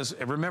it because,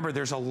 remember,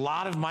 there's a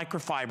lot of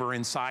microfiber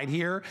inside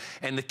here,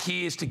 and the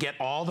key is to get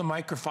all the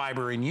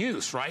microfiber in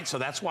use, right? So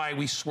that's why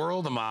we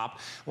swirl the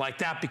mop like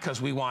that,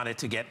 because we want it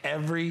to get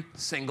every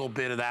single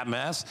bit of that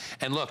mess.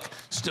 And look,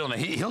 still,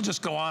 he'll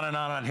just go on and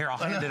on here. I'll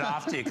hand it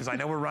off to you because I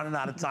know we're running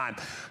out of time.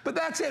 But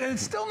that's it, and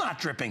it's still not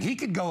dripping. He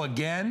could go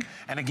again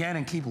and again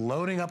and keep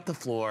loading up the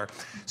floor.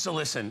 So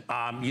listen,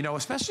 you know,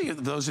 especially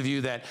those of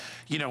you that,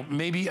 you know,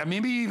 maybe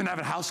you even have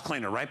a house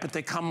cleaner, right? But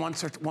they come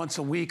once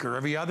a week or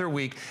every other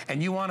week,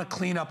 and you want to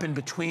clean up in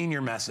between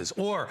your messes,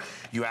 or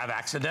you have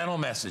accidental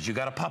messes. You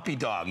got a puppy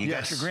dog. You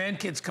got your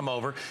grandkids come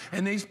over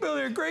and they spill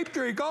their grape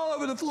drink all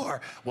over the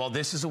floor. Well,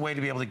 this is a way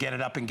to be able to get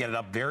it up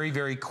very,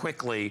 very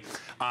quickly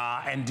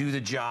and do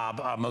the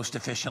job most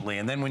efficiently.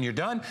 And then when you're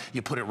done,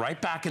 you put it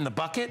right back in the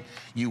bucket.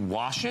 You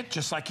wash it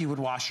just like you would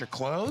wash your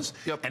clothes,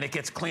 and it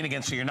gets clean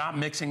again, so you're not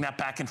mixing that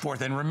back and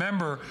forth. And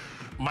remember,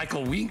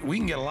 Michael, we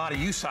can get a lot of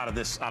use out of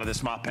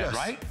this mop head,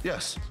 right?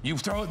 Yes. You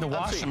throw it in the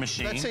washing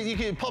machine. That's it.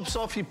 It pops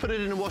off. You put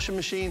it in the washing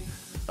machine.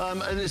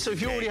 And so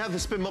if you already have the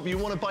spin mop, you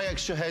want to buy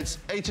extra heads,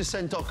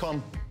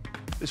 hsn.com.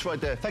 It's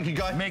right there. Thank you,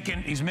 Guy.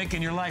 He's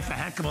making your life a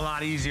heck of a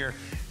lot easier.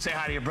 Say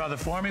hi to your brother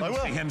for me. We'll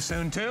see him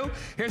soon, too.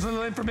 Here's a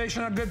little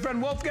information on our good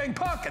friend Wolfgang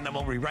Puck, and then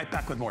we'll be right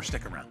back with more.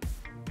 Stick around.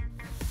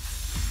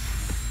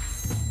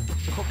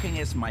 Cooking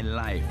is my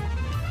life.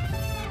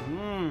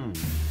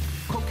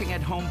 Cooking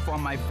at home for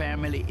my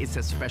family is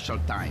a special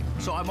time.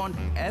 So I want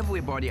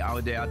everybody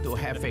out there to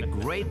have a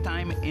great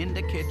time in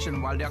the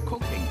kitchen while they're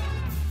cooking.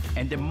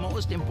 And the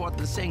most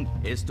important thing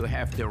is to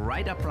have the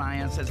right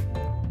appliances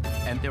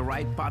and the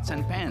right pots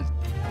and pans.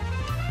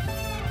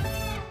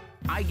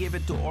 I give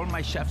it to all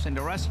my chefs in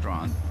the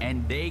restaurant,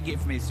 and they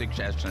give me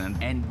suggestions,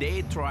 and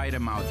they try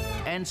them out.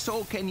 And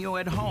so can you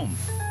at home.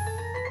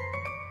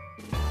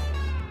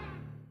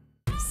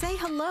 Say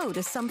hello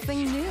to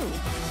something new.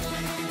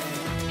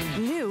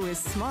 New is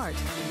smart.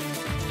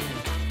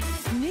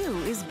 New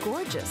is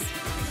gorgeous.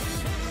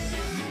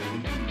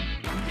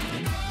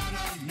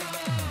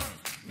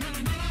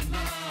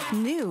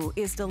 New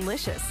is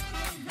delicious.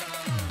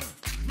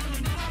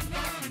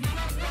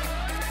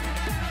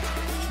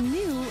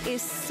 New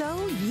is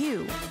so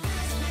you.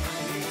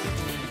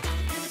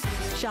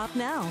 Shop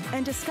now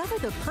and discover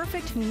the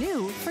perfect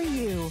new for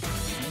you.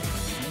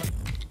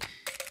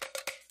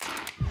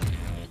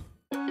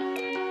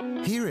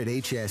 Here at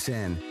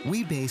HSN,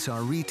 we base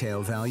our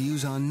retail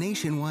values on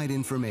nationwide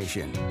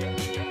information.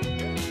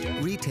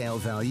 Retail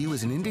value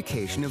is an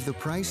indication of the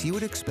price you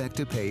would expect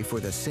to pay for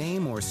the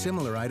same or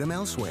similar item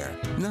elsewhere,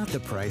 not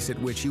the price at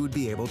which you would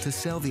be able to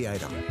sell the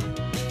item.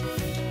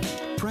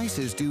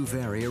 Prices do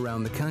vary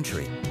around the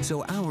country,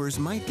 so ours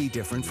might be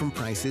different from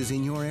prices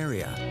in your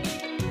area.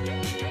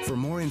 For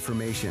more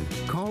information,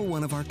 call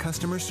one of our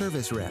customer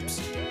service reps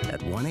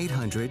at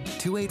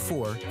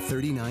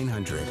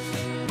 1-800-284-3900.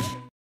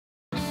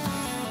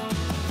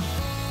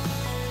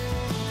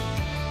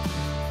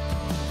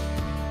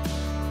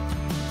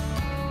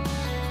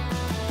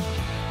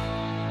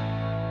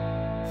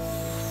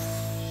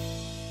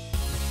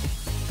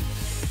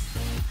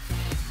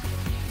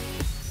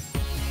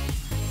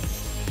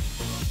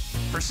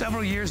 For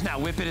several years now,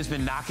 Whip It has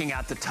been knocking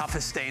out the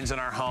toughest stains in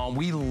our home.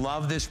 We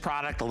love this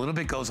product. A little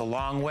bit goes a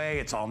long way.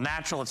 It's all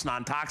natural. It's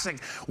non-toxic.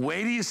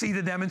 Wait till you see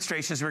the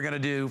demonstrations we're going to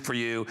do for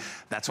you.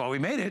 That's why we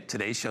made it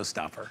today's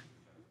showstopper.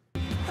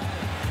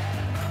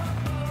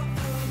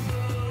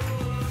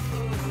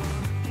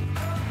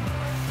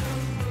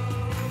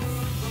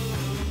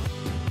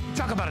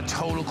 Talk about a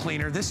total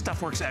cleaner. This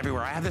stuff works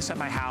everywhere. I have this at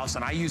my house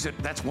and I use it.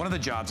 That's one of the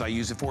jobs I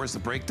use it for, is the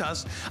brake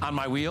dust on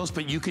my wheels,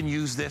 but you can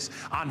use this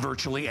on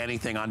virtually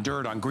anything, on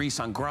dirt, on grease,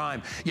 on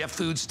grime. You have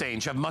food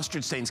stains, you have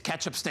mustard stains,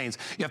 ketchup stains,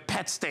 you have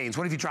pet stains.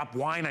 What if you drop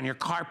wine on your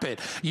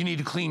carpet? You need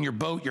to clean your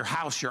boat, your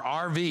house, your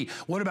RV.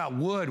 What about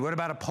wood? What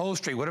about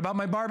upholstery? What about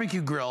my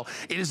barbecue grill?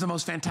 It is the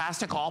most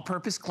fantastic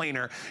all-purpose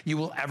cleaner you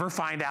will ever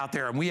find out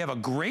there, and we have a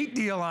great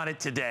deal on it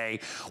today.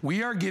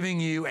 We are giving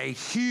you a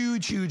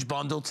huge, huge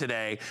bundle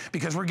today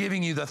because we're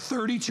giving you the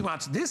 32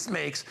 ounce. This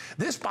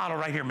bottle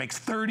right here makes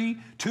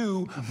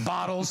 32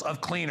 bottles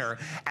of cleaner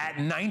at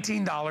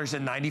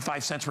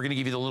 $19.95. We're gonna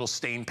give you the little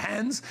stain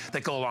pens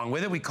that go along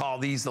with it. We call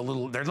these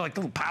they're like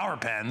little power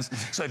pens.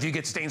 So if you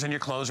get stains on your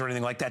clothes or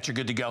anything like that, you're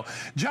good to go.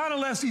 John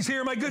Alessi's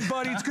here, my good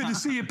buddy. It's good to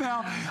see you,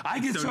 pal. I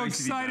get so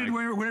excited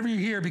whenever you're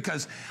here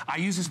because I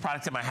use this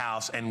product at my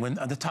house, and when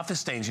the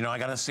toughest stains, you know, I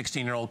got a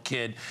 16-year-old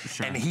kid,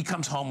 and he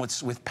comes home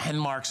with pen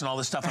marks and all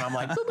this stuff, and I'm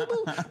like, boo, boo,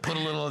 boo, put a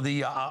little of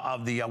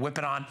the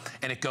whippet on,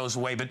 and it goes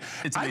away. But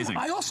it's amazing.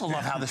 I also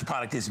love how this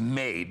product is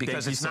made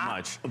because it's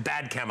not a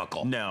bad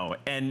chemical. No,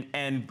 and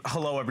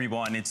hello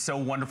everyone. It's so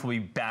wonderful to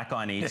be back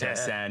on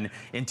HSN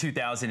in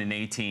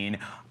 2018.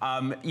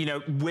 You know,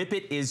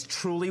 Whippet is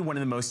truly one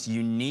of the most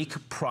unique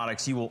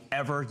products you will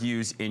ever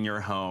use in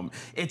your home.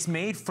 It's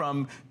made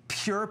from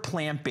pure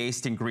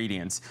plant-based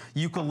ingredients.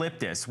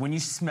 Eucalyptus. When you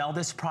smell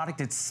this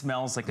product, it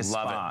smells like a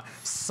spa.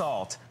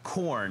 Salt,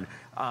 corn,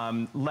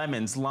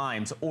 lemons,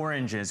 limes,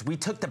 oranges. We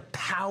took the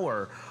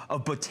power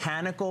of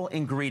botanical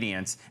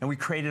ingredients and we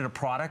created a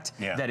product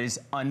that is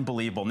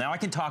unbelievable. Now I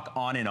can talk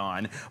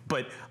on,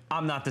 but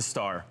I'm not the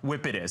star.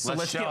 Whippet is. So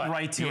let's get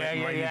right to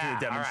it, right into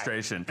the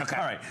demonstration. All right.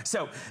 Okay. All right.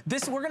 So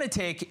we're going to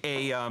take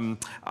a,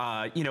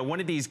 you know,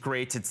 one of these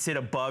grates that sit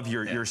above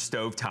your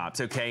stove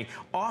tops. Okay.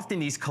 Often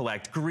these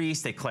collect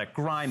grease, they collect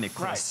grime, they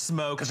collect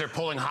smoke because they're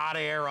pulling hot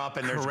air up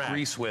and there's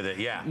grease with it.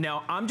 Yeah.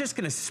 Now I'm just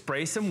going to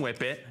spray some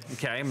Whippet.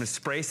 Okay. I'm going to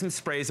spray some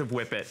sprays of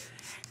Whippet.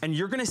 And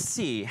you're gonna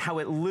see how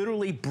it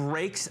literally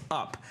breaks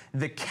up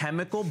the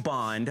chemical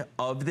bond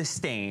of the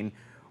stain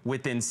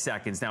within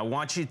seconds. Now I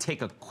want you to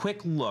take a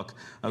quick look,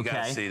 okay? You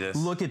gotta see this.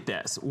 Look at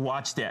this,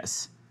 watch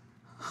this.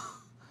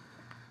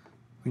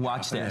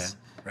 Watch this.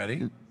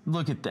 Ready?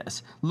 Look at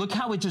this. Look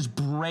how it just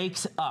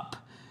breaks up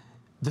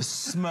the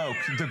smoke,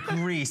 the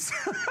grease,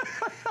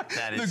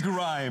 that is the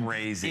grime.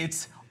 Crazy.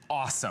 It's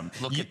awesome.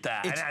 Look at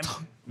that.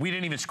 We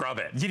didn't even scrub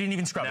it. You didn't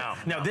even scrub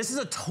it. Now, this is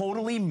a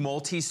totally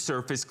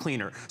multi-surface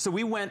cleaner. So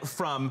we went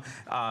from,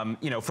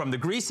 you know, from the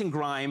grease and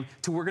grime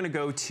to we're gonna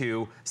go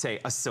to, say,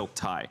 a silk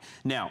tie.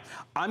 Now,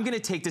 I'm gonna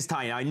take this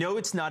tie, and I know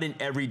it's not an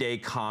everyday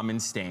common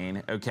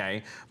stain,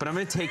 okay? But I'm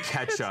gonna take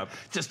ketchup.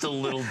 Just a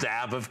little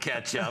dab of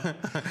ketchup.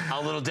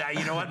 A little dab.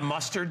 You know what?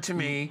 Mustard to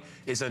me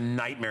is a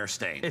nightmare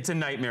stain. It's a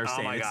nightmare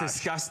stain. Oh my gosh. It's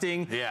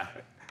disgusting. Yeah.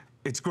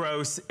 It's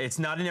gross. It's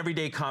not an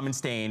everyday common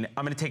stain.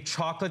 I'm gonna take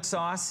chocolate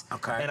sauce,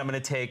 and I'm gonna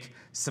take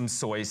some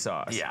soy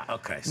sauce. Yeah,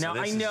 okay. So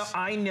now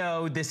I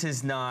know this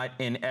is not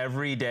an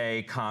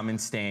everyday common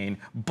stain,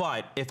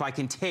 but if I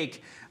can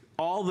take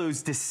all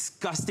those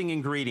disgusting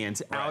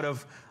ingredients out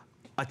of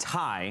a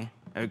tie,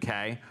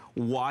 okay,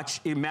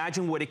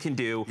 imagine what it can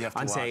do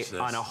on, say,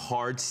 on a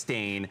hard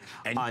stain,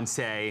 and on,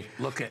 say,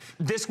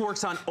 this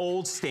works on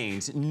old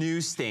stains,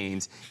 new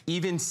stains,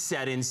 even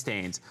set-in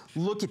stains.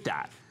 Look at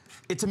that.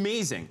 It's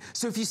amazing.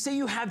 So if you say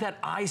you have that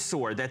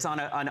eyesore that's on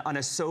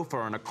a sofa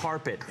or on a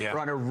carpet or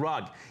on a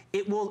rug,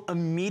 it will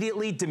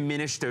immediately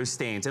diminish those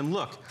stains. And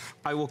look,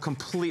 I will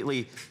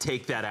completely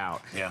take that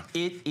out. Yeah.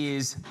 It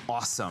is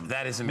awesome.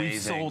 That is amazing.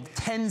 We've sold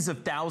tens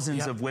of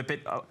thousands of Whippet.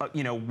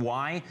 You know,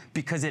 why?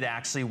 Because it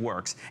actually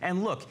works.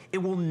 And look, it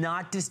will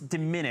not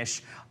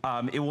diminish.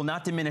 It will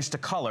not diminish the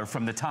color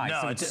from the tie.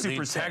 No, so it's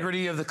super the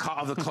integrity of the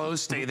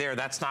clothes stay there.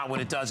 That's not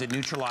what it does. It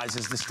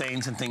neutralizes the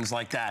stains and things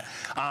like that.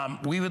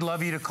 We would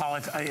love you to call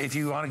if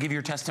you want to give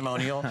your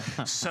testimonial.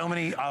 So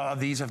many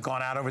of these have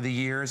gone out over the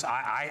years.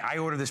 I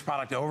ordered this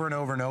product over and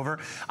over and over.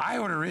 I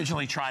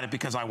originally tried it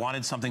because I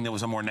wanted something that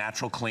was a more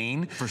natural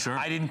clean. For sure.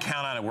 I didn't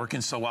count on it working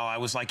so well. I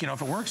was like, you know,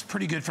 if it works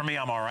pretty good for me,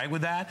 I'm all right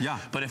with that. Yeah.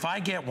 But if I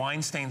get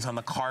wine stains on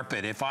the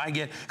carpet, if I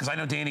get, because I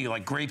know Danny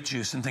like grape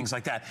juice and things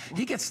like that,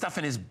 he gets stuff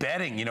in his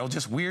bedding, you know,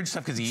 just weird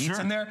stuff because he eats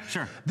in there.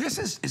 Sure.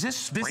 Is this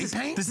spray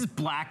paint? This is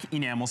black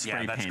enamel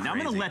spray paint. Now I'm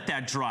gonna let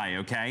that dry,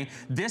 okay?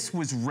 This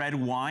was red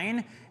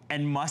wine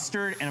and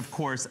mustard, and of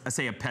course,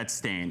 say a pet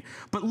stain.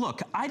 But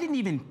look, I didn't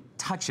even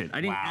touch it. I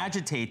didn't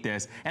agitate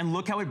this, and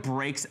look how it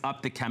breaks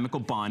up the chemical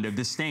bond of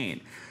the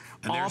stain.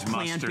 And all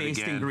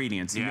plant-based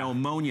ingredients, no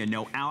ammonia,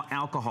 no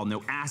alcohol,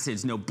 no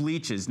acids, no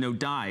bleaches, no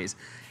dyes.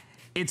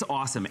 It's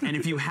awesome. And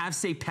if you have,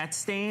 say, pet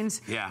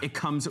stains, it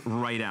comes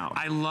right out.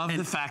 I love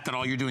the fact that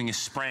all you're doing is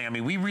spraying. I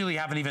mean, we really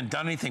haven't even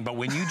done anything, but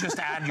when you just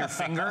add your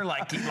finger,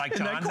 like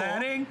John's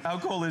adding. How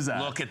cool is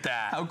that? Look at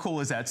that. How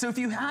cool is that? So if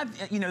you have,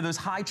 you know, those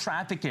high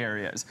traffic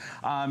areas,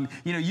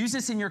 you know, use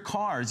this in your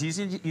cars, use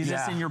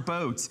this in your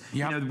boats.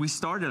 You know, we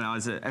started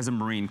out as a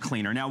marine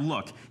cleaner. Now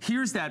look,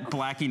 here's that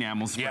black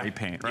enamel spray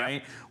paint,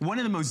 right? One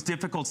of the most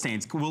difficult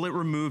stains. Will it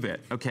remove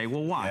it? Okay,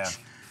 well watch.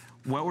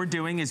 what we're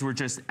doing is we're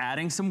just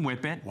adding some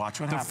Whip It. Watch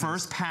what happens. The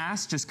first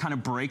pass just kind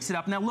of breaks it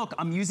up. Now look,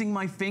 I'm using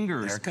my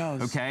fingers. There it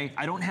goes. Okay,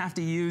 I don't have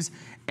to use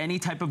any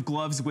type of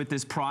gloves with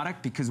this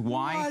product because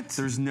why? What?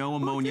 There's no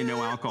ammonia,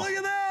 no alcohol. Look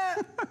at that.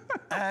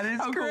 That is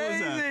How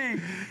crazy. Cool is that?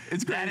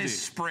 It's crazy. That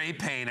is spray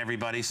paint,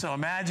 everybody. So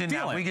imagine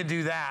Feel now it. we could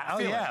do that. Oh,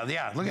 Feel yeah, it.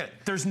 yeah. Look at it.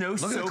 There's no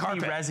soapy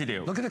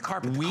residue. Look at the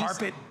carpet. The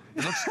carpet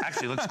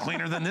actually looks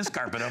cleaner than this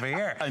carpet over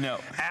here. I know.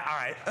 All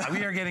right,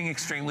 we are getting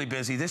extremely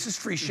busy. This is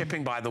free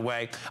shipping, by the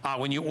way,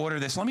 when you order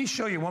this. Let me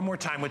show you one more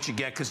time what you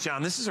get, because,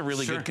 John, this is a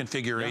really good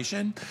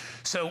configuration.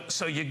 Yeah.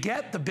 So you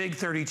get the big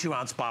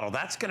 32-ounce bottle.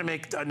 That's going to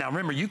make, now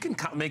remember, you can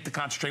make the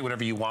concentrate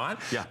whatever you want,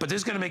 but this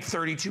is going to make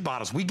 32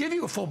 bottles. We give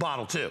you a full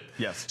bottle, too.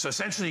 Yes. So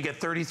essentially, you get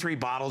 33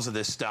 bottles of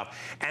this stuff.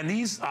 And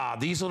these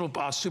little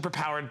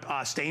super-powered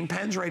stain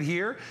pens right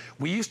here,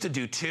 we used to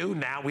do 2.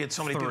 Now we had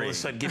so many people that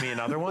said, give me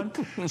another one.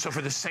 So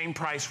for the same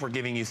price, we're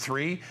giving you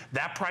 3.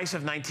 That price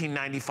of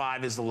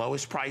 $19.95 is the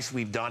lowest price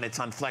we've done. It's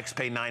on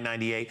FlexPay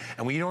 $9.98,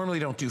 and we normally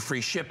don't do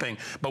free shipping,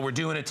 but we're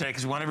doing it today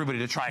because we want everybody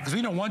to try it. Because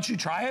we know once you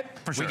try it,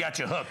 we got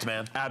you hooked,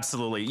 man.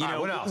 Absolutely. You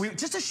know, what else?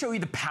 Just to show you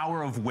the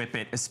power of Whip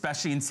It,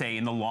 especially in, say,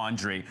 in the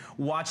laundry.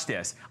 Watch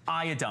this.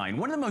 Iodine,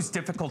 one of the most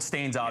difficult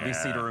stains,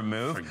 obviously, to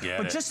remove.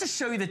 But just to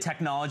show you the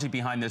technology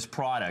behind this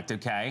product,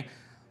 okay?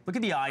 Look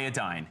at the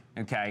iodine,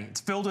 okay? It's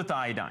filled with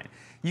iodine.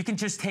 You can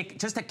just take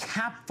just a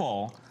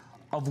capful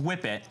of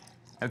Whip It,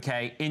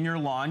 okay, in your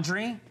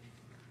laundry.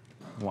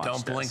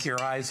 Don't blink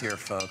your eyes here,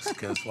 folks,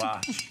 because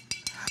watch.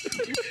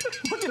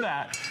 Look at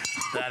that.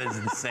 That is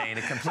insane.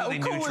 It completely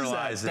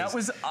neutralizes. That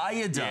was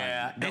iodine.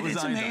 Yeah,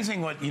 it's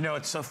amazing what, you know,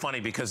 it's so funny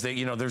because they,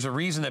 you know, there's a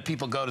reason that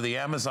people go to the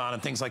Amazon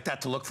and things like that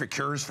to look for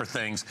cures for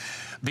things,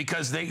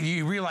 because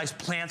you realize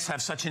plants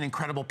have such an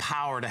incredible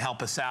power to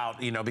help us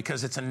out, you know,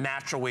 because it's a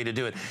natural way to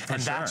do it.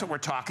 And that's what we're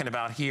talking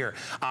about here.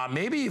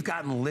 Maybe you've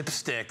gotten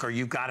lipstick or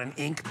you've got an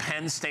ink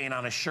pen stain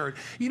on a shirt.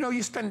 You know,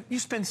 you spend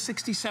 $60,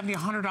 $70,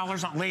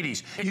 $100 on,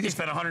 ladies, you can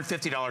spend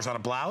 $150 on a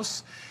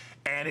blouse.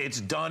 And it's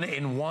done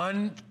in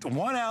one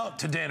out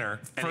to dinner,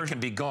 and it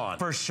can be gone.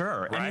 For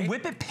sure. Right? And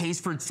Whip It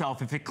pays for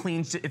itself if it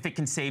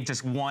can save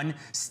just one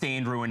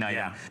stained ruined item.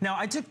 Yeah. Now,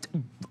 I took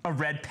a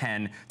red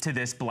pen to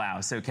this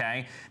blouse,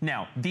 okay?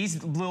 Now,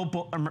 these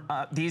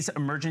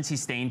emergency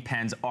stain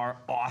pens are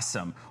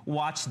awesome.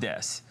 Watch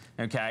this,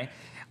 okay?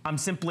 I'm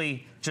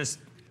simply just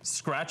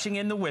scratching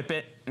in the Whip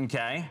It,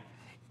 okay,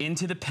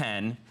 into the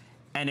pen,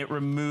 and it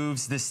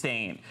removes the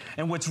stain.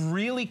 And what's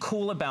really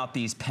cool about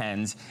these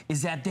pens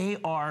is that they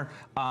are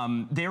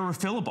they're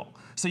refillable.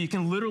 So you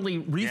can literally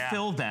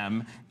refill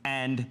them,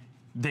 and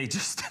they're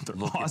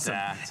awesome.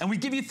 And we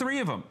give you 3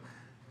 of them.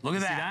 Look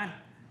at that. See that?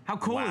 How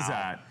cool is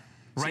that?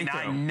 Right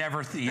there. You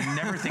never think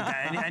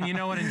that. And you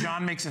know what? And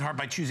John makes it hard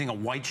by choosing a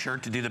white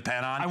shirt to do the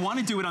pen on. I want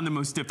to do it on the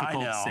most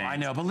difficult stains. I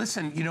know. But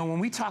listen, you know, when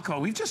we talk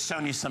about, we've just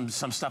shown you some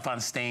stuff on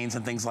stains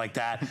and things like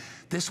that.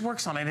 This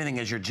works on anything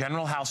as your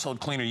general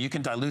household cleaner. You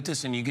can dilute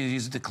this and you can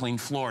use it to clean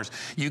floors.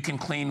 You can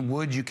clean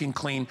wood. You can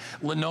clean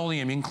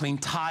linoleum. You can clean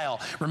tile.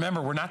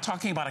 Remember, we're not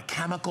talking about a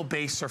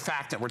chemical-based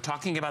surfactant. We're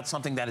talking about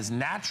something that is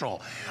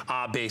natural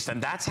based.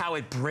 And that's how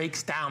it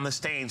breaks down the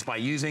stains, by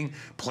using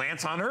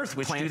plants on Earth,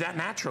 which do that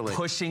naturally.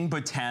 Pushing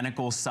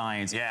botanical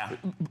science. Yeah.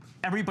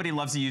 Everybody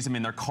loves to use them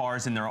in their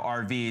cars and their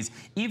RVs.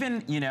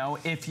 Even, you know,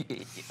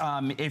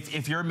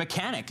 if you're a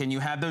mechanic and you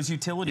have those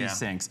utility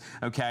sinks,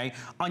 okay?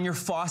 On your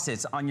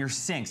faucets, on your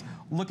sinks.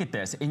 Look at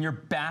this. In your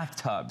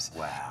bathtubs.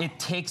 Wow. It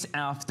takes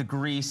out the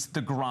grease,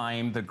 the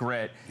grime, the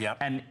grit. Yep.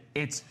 And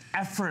it's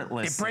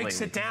effortless. It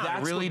breaks it down.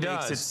 That's it really what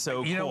does. Makes it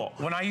so you cool.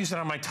 know, when I use it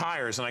on my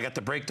tires and I got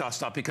the brake dust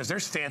stuff, because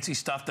there's fancy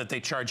stuff that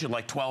they charge you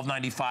like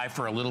 $12.95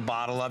 for a little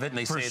bottle of it, and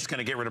they say it's going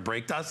to get rid of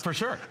brake dust. For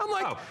sure. I'm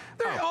like,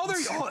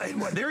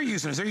 what they're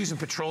using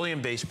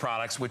petroleum-based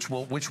products, which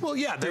will,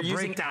 they're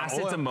using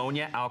acids, oil.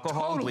 Ammonia,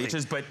 alcohol, and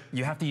bleaches, but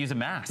you have to use a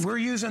mask. We're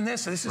using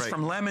this. This is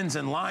from lemons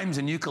and limes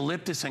and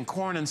eucalyptus and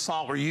corn and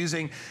salt. We're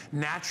using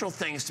natural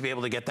things to be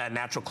able to get that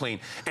natural clean.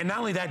 And not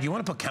only that, you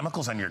want to put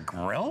chemicals on your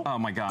grill? Oh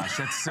my gosh,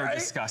 that's so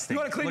disgusting.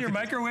 You want to clean your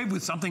microwave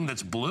with something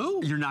that's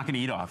blue? You're not going to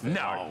eat off it.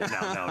 No.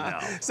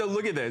 So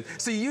look at this.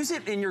 So use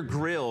it in your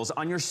grills,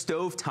 on your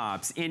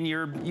stovetops, in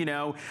your, you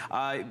know,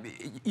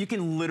 you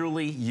can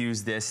literally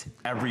use this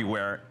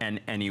everywhere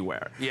and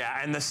anywhere. Yeah,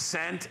 and the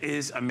scent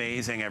is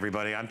amazing,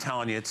 everybody. I'm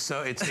telling you, it's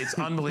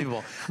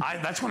unbelievable.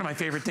 That's one of my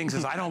favorite things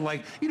is I don't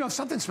like, you know, if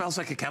something smells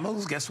like a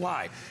chemical, guess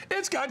why?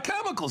 It's got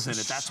chemicals in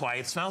it. That's why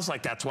it smells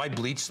like, that's why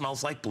bleach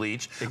smells like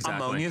bleach. Exactly.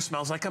 Ammonia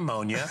smells like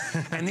ammonia.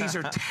 And these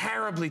are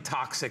terribly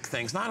toxic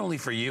things, not only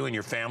for you and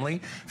your family,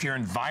 for your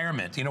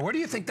environment. You know, where do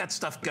you think that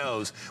stuff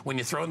goes when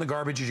you throw it in the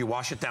garbage or you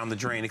wash it down the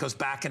drain? It goes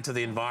back into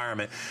the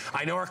environment.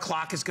 I know our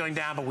clock is going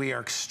down, but we are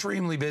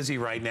extremely busy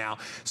right now.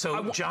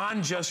 So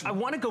John just... I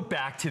want to go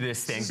back to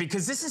this thing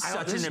because this is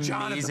such an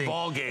amazing...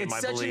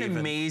 It's such an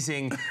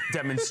amazing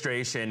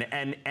demonstration,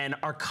 and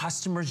our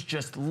customers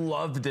just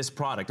love this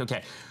product.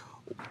 Okay.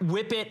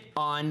 Whip it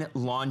on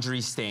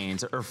laundry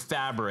stains or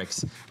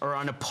fabrics or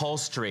on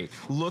upholstery.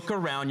 Look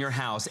around your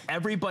house.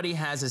 Everybody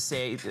has a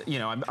say, you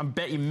know, I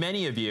bet you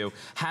many of you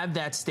have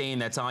that stain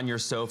that's on your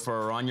sofa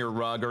or on your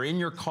rug or in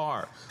your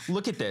car.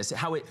 Look at this,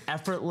 how it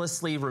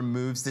effortlessly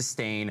removes the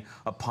stain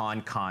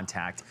upon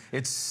contact.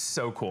 It's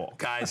so cool.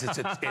 Guys, it's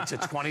a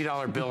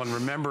 $20 bill, and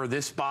remember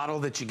this bottle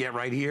that you get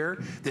right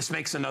here, this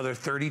makes another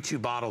 32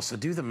 bottles, so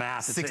do the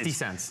math. 60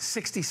 cents.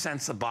 60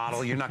 cents a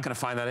bottle. You're not gonna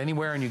find that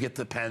anywhere, and you get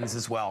the pens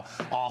as well.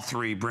 All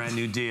three, brand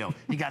new deal.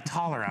 You got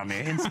taller on me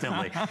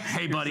instantly.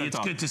 Hey, buddy, it's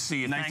good to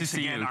see you. Nice Thanks to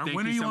see again. you.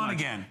 When are you on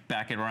again?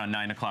 Back at around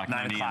 9 o'clock.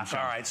 9 o'clock.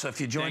 All right, so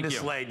if you joined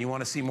us late and you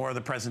want to see more of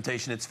the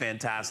presentation, it's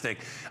fantastic.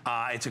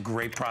 It's a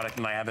great product,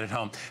 and I have it at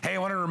home. Hey, I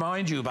want to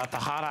remind you about the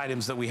hot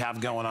items that we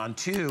have going on,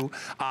 too.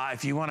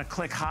 If you want to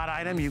click hot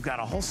item, you've got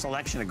a whole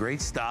selection of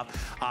great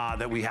stuff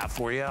that we have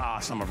for you.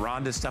 Some of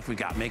Rhonda's stuff. We've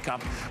got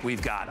makeup.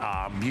 We've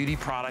got beauty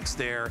products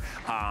there.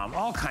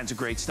 All kinds of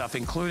great stuff,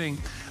 including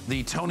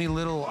the Tony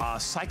Little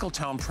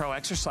Cyclotone Pro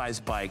exercise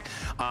bike.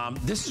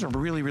 This is a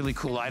really, really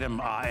cool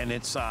item, and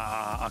it's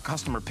a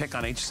customer pick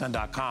on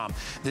hsn.com.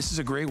 This is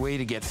a great way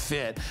to get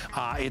fit.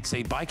 It's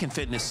a bike and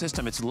fitness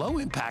system. It's low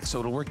impact, so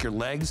it'll work your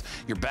legs,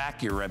 your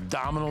back, your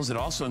abdominals. It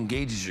also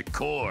engages your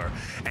core.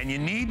 And you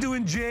need to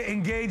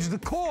engage the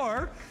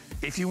core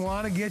if you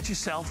want to get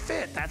yourself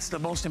fit. That's the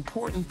most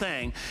important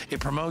thing.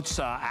 It promotes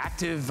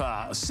active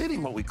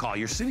sitting, what we call.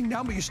 You're sitting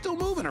down, but you're still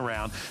moving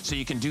around. So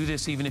you can do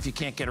this even if you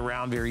can't get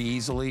around very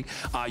easily.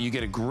 You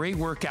get a great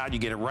workout. You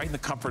get it right in the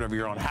comfort of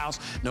your own house.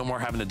 No more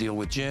having to deal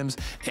with gyms.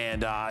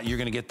 And you're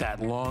going to get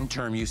that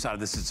long-term use out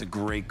of this. It's a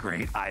great,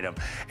 great item.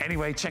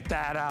 Anyway, check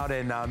that out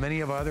and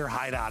many of our other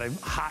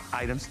hot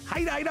items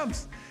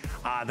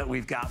that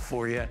we've got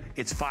for you.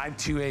 It's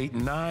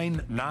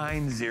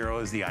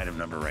 528990 is the item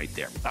number right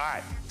there. All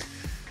right.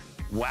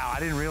 Wow, I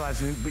didn't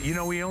realize, but you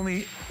know, we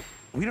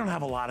don't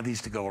have a lot of these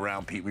to go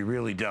around, Pete. We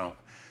really don't.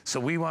 So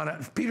we want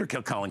to, Peter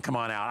Kilcullen, come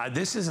on out.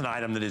 This is an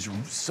item that is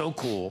so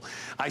cool.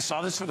 I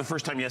saw this for the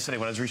first time yesterday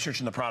when I was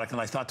researching the product,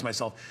 and I thought to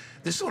myself,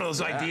 this is one of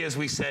those ideas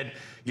we said,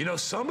 you know,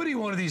 somebody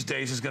one of these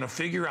days is going to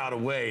figure out a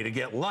way to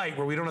get light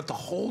where we don't have to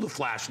hold a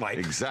flashlight.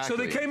 Exactly. So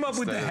they came up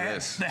with the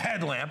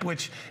headlamp,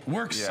 which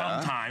works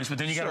sometimes, but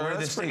then you got to wear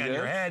this thing on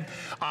your head.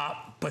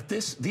 But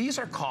these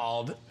are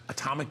called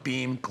atomic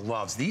beam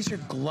gloves. These are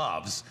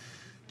gloves,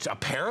 a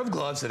pair of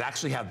gloves that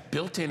actually have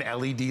built-in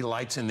LED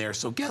lights in there.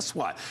 So guess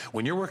what?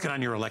 When you're working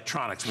on your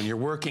electronics, when you're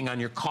working on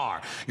your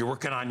car, you're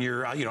working on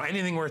your, you know,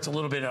 anything where it's a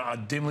little bit of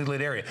a dimly lit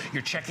area,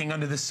 you're checking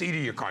under the seat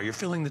of your car, you're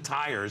filling the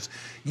tires,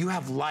 you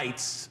have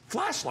lights,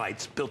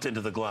 flashlights built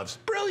into the gloves.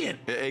 Brilliant.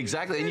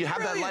 Exactly, and you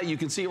have that light, you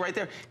can see it right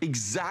there,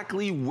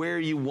 exactly where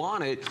you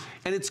want it,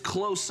 and it's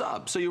close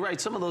up. So you're right,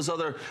 some of those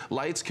other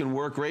lights can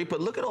work great, but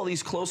look at all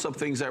these close-up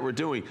things that we're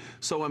doing.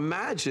 So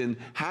imagine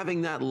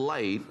having that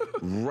light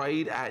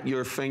right at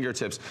your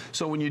fingertips.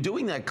 So when you're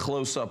doing that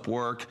close-up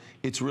work,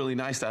 it's really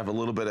nice to have a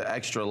little bit of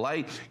extra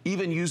light.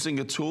 Even using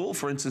a tool,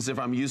 for instance, if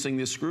I'm using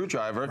this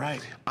screwdriver,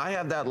 I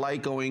have that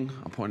light going,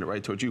 I'll point it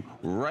right towards you,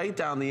 right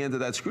down the end of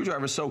that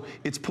screwdriver. So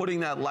it's putting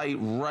that light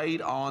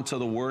right onto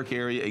the work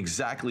area,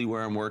 exactly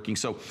where I'm working.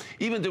 So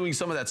even doing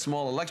some of that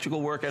small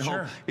electrical work at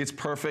home, it's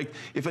perfect.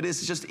 If it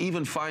is just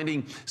even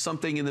finding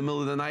something in the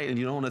middle of the night and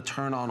you don't want to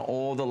turn on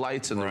all the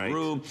lights in the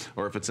room,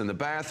 or if it's in the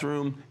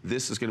bathroom,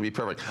 this is going to be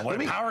perfect. When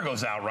the power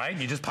goes out, right?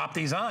 You just pop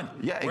these on.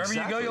 Yeah, Wherever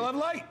you go, you'll have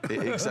light.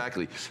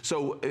 Exactly.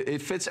 So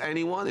it fits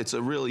anyone. It's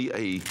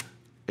really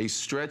a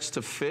stretch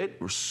to fit.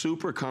 We're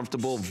super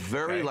comfortable,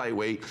 very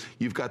lightweight.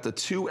 You've got the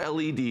 2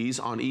 LEDs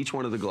on each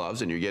one of the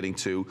gloves, and you're getting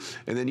 2.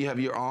 And then you have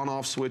your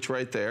on-off switch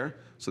right there.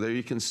 So there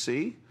you can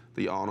see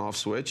the on-off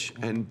switch.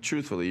 And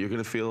truthfully, you're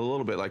going to feel a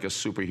little bit like a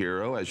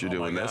superhero as you're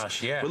doing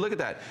this. But look at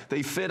that.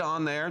 They fit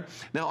on there.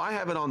 Now, I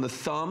have it on the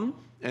thumb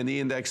and the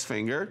index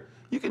finger.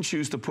 You can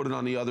choose to put it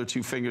on the other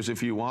 2 fingers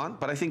if you want,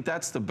 but I think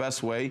that's the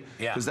best way,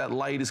 because that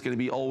light is going to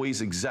be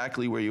always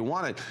exactly where you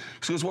want it.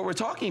 Because what we're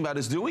talking about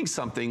is doing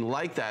something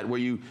like that where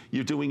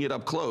you're doing it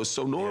up close.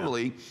 So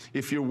normally,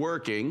 if you're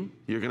working,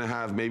 you're going to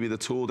have maybe the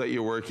tool that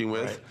you're working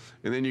with,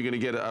 and then you're going to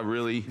get a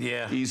really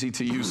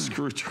easy-to-use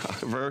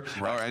screwdriver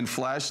and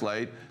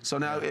flashlight. So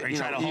now, you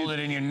try to hold it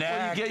in your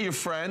neck. You get your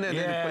friend, and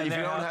then, but if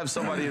you don't have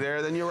somebody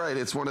there, then you're right.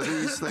 It's one of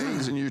these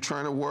things, and you're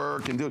trying to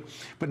work and do it.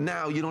 But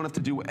now you don't have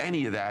to do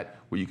any of that,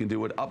 where you can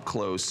do it up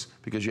close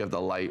because you have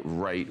the light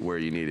right where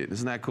you need it.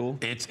 Isn't that cool?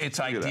 It's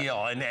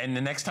ideal. And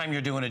the next time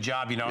you're doing a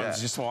job, you know, I was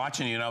just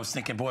watching you and I was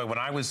thinking, boy,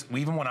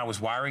 even when I was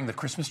wiring the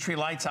Christmas tree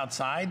lights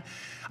outside,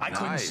 I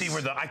couldn't see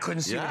where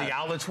the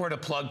outlets were to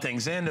plug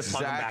things in, to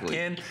plug them back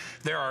in.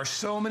 There are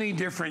so many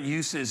different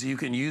uses you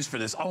can use for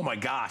this. Oh my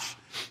gosh,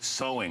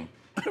 sewing.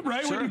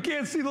 right? Sure. When you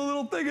can't see the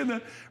little thing in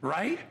the,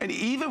 right? And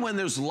even when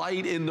there's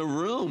light in the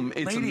room,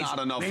 it's Ladies, not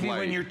enough maybe light.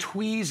 when you're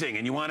tweezing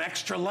and you want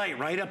extra light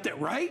right up there,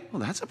 right?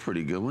 Well, that's a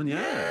pretty good one,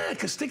 yeah. Yeah,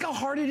 because think how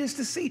hard it is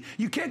to see.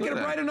 You can't Look get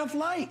a at bright that. enough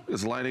light.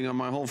 It's lighting on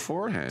my whole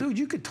forehead. Dude,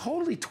 you could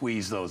totally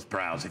tweeze those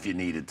brows if you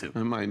needed to.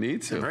 I might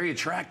need to. They're very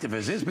attractive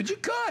as is, but you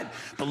could.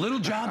 But little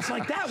jobs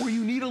like that where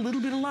you need a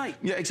little bit of light.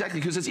 Yeah, exactly,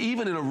 because it's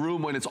even in a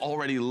room when it's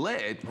already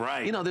lit.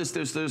 Right. You know,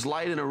 there's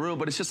light in a room,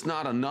 but it's just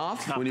not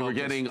enough Not when you were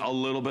focused. getting a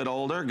little bit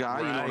older, guy.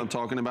 You know Right. what I'm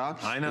talking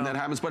about? I know. And that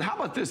happens. But how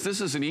about this? This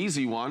is an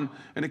easy one,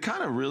 and it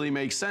kind of really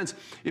makes sense.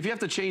 If you have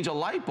to change a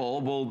light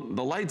bulb, well,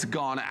 the light's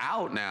gone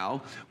out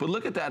now, but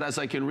look at that as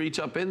I can reach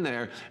up in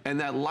there, and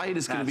that light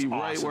is going to That's be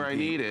right awesome, where I Pete.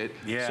 need it.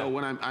 Yeah. So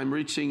when I'm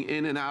reaching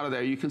in and out of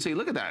there, you can see,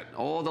 look at that.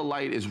 All the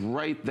light is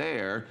right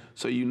there,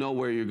 so you know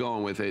where you're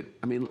going with it.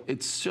 I mean,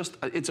 it's just,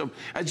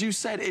 as you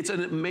said, it's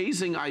an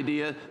amazing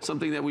idea,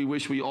 something that we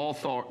wish we all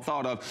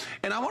thought of.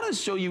 And I want to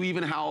show you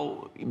even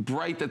how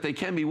bright that they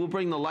can be. We'll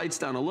bring the lights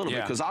down a little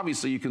bit, because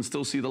obviously you can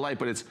still see the light,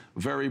 but it's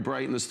very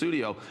bright in the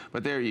studio.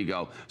 But there you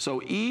go.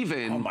 So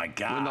even Oh my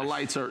gosh. when the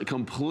lights are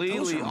completely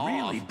Those are off,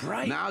 really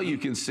bright. now you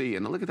can see.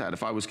 And look at that.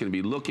 If I was going to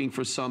be looking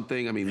for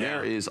something, I mean,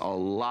 there is a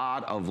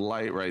lot of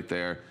light right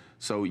there.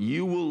 So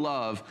you will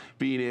love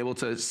being able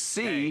to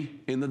see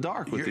in the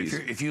dark with these.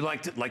 If you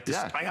like this,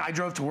 Yeah. I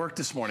drove to work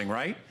this morning,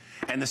 right?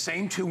 And the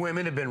same two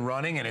women have been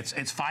running, and it's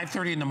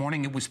 5:30 in the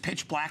morning. It was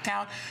pitch black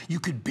out. You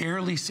could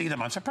barely see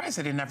them. I'm surprised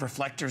they didn't have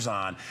reflectors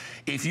on.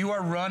 If you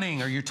are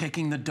running or you're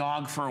taking the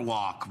dog for a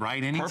walk,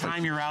 right?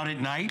 Anytime you're out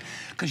at night,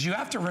 because you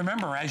have to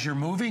remember, as you're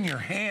moving your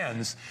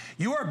hands,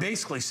 you are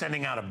basically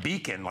sending out a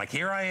beacon. Like,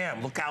 here I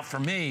am, look out for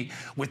me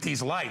with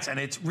these lights. And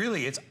it's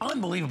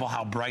unbelievable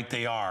how bright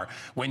they are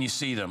when you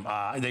see them.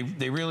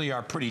 They really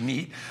are pretty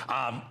neat.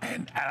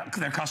 And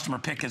their customer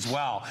pick as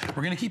well.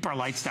 We're going to keep our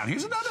lights down.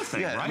 Here's another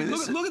thing, right? I mean,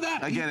 Look at that.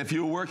 Again, if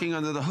you're working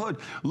under the hood,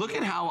 look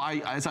at how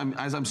as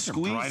I'm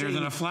squeezing. Brighter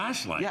than a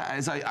flashlight. Yeah,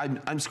 as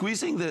I'm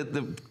squeezing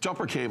the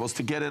jumper cables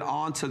to get it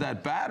onto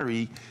that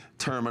battery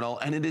terminal,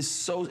 and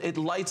it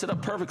lights it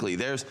up perfectly.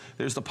 There's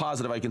the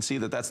positive. I can see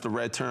that that's the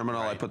red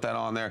terminal. Right. I put that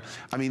on there.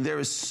 I mean, there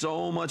is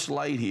so much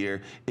light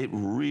here. It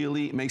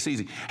really makes it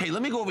easy. Hey,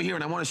 let me go over here,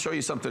 and I want to show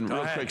you something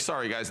real quick.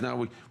 Sorry, guys.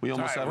 Now we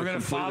almost have We're it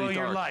going to completely follow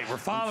your dark. light. We're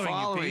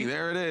following you, Pete.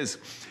 There it is.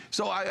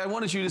 So I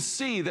wanted you to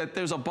see that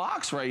there's a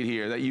box right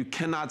here that you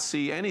cannot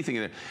see anything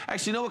in it.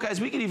 Actually, you know what,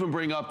 guys? We can even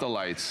bring up the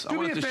lights. Do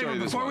me a favor,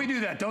 before we do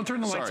that, don't turn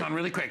the lights on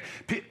really quick.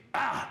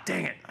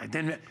 Dang it. I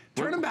didn't.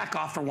 Turn them back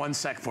off for 1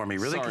 sec for me,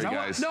 really. Sorry,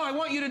 guys. I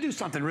want you to do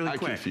something really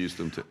quick. I confused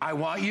them too. I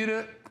want you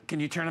to, can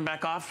you turn them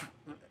back off?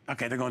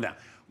 Okay, they're going down.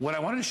 What I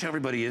wanted to show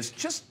everybody is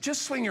just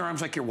swing your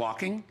arms like you're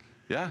walking.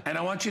 Yeah. And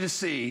I want you to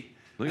see.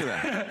 Look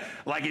at that.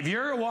 Like if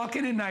you're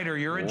walking at night or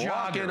you're a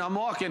jogger. I'm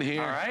walking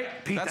here. All right,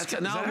 Pete,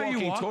 now I'm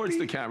walking towards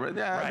the camera.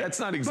 Yeah, right. That's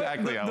not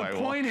exactly how I walk. The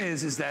point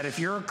is that if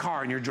you're a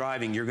car and you're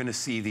driving, you're going to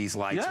see these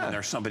lights when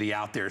there's somebody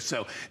out there.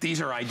 So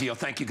these are ideal.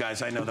 Thank you,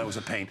 guys. I know that was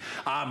a pain,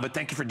 but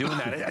thank you for doing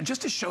that.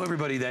 Just to show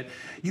everybody that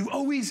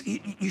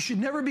you should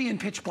never be in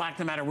pitch black,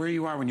 no matter where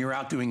you are when you're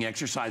out doing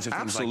exercise or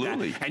things like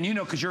that. And you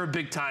know, because you're a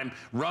big time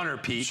runner,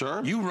 Pete.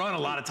 Sure. You run a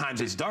lot of times.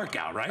 It's dark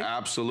out, right?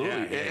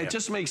 Absolutely. It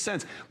just makes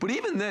sense. But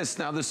even this,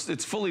 now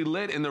it's fully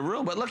lit in the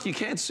room, but look, you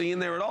can't see in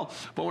there at all.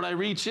 But when I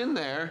reach in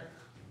there,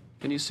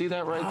 can you see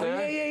that right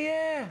there?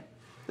 Yeah.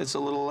 It's a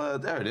little,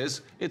 there it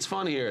is. It's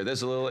fun here.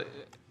 There's a little,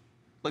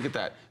 look at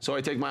that. So I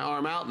take my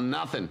arm out,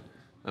 nothing.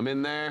 I'm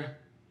in there.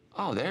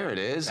 Oh, there it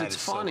is. It's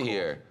fun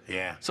here.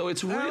 Yeah. So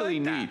it's really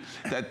neat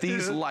that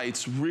these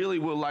lights really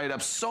will light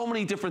up so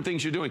many different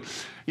things you're doing.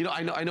 You know,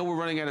 I know we're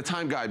running out of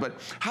time, Guy, but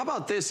how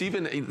about this?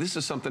 Even this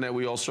is something that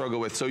we all struggle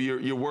with. So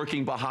you're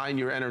working behind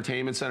your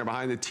entertainment center,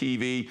 behind the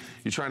TV.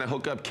 You're trying to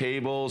hook up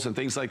cables and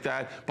things like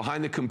that.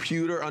 Behind the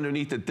computer,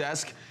 underneath the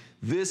desk.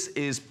 This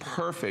is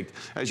perfect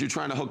as you're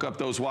trying to hook up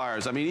those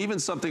wires. I mean, even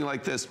something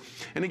like this.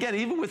 And again,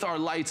 even with our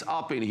lights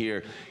up in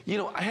here, you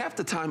know, half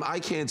the time I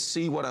can't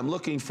see what I'm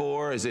looking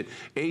for. Is it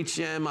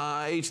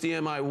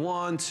HDMI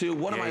 1, 2?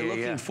 What am I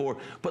looking for?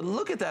 But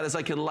look at that as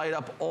I can light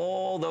up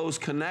all those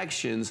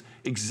connections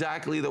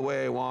exactly the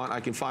way I want. I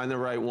can find the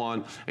right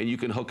one and you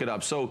can hook it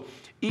up. So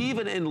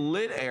even in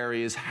lit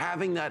areas,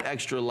 having that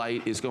extra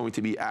light is going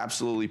to be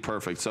absolutely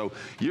perfect. So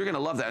you're going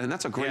to love that. And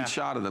that's a great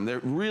shot of them. They're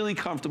really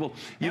comfortable.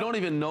 You don't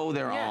even know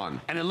they're on.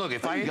 And then look,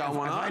 if I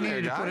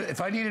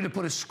needed to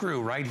put a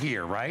screw right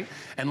here, right?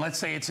 And let's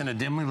say it's in a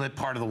dimly lit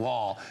part of the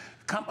wall,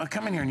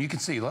 come in here and you can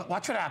see.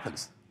 Watch what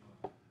happens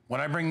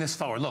when I bring this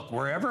forward. Look,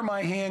 wherever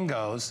my hand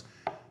goes,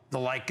 the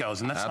light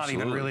goes, and that's not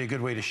even really a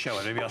good way to show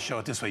it. Maybe I'll show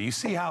it this way. You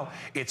see how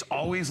it's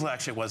always,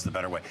 actually it was the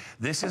better way.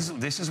 This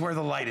is where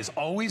the light is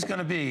always going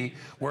to be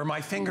where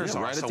my fingers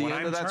are. Right at the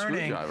end of that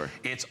screwdriver.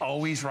 It's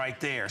always right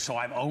there. So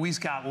I've always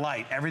got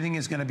light. Everything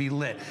is going to be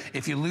lit.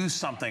 If you lose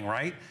something,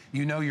 right,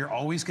 you know you're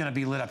always going to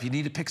be lit up. You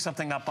need to pick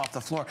something up off the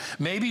floor.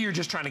 Maybe you're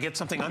just trying to get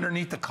something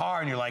underneath the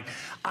car and you're like,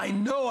 I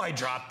know I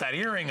dropped that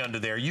earring under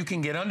there. You can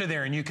get under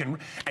there and you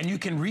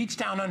can reach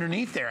down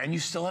underneath there and you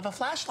still have a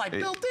flashlight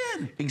built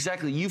in.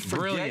 Exactly. You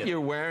forget that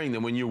you're wearing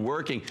them when you're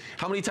working.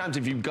 How many times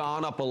have you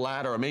gone up a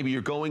ladder, or maybe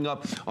you're going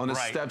up on a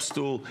step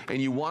stool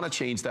and you want to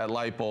change that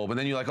light bulb, and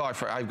then you're like, oh,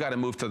 I've got to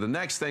move to the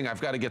next thing.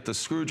 I've got to get the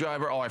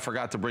screwdriver. Oh, I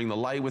forgot to bring the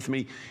light with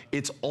me.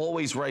 It's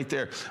always right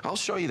there. I'll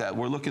show you that.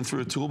 We're looking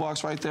through a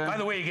toolbox right there. By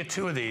the way, you get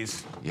 2 of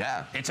these.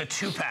 Yeah. It's a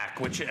 2-pack,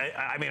 which,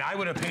 I mean, I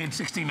would have paid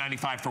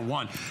 $16.95 for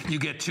 1. You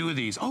get 2 of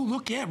these. Oh,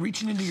 look, yeah,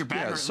 reaching into your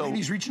bag. Yeah,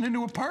 Lady's reaching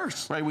into a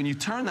purse. Right, when you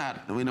turn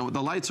that, you know,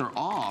 the lights are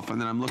off, and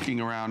then I'm looking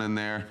around in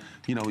there,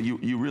 you know,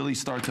 you really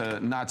start to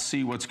not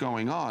see what's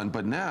going on.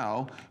 But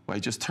now, I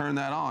just turn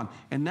that on,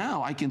 and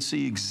now I can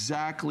see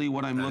exactly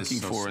what I'm looking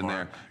for in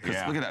there.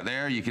 Because look at that,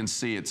 there you can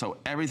see it. So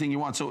everything you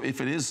want. So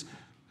if it is,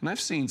 and I've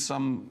seen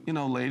some, you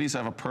know, ladies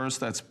have a purse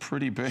that's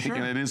pretty big,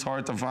 and it is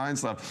hard to find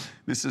stuff.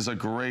 This is a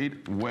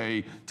great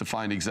way to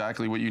find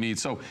exactly what you need.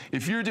 So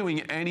if you're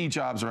doing any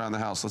jobs around the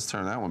house, let's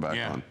turn that one back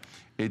on.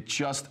 It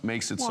just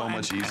makes it so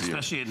much easier.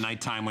 Especially at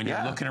nighttime when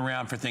you're looking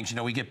around for things. You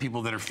know, we get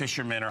people that are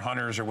fishermen or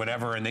hunters or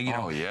whatever, and they, you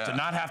know, to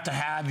not have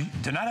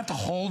to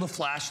hold a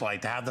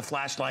flashlight, to have the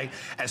flashlight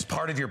as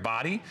part of your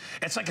body.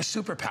 It's like a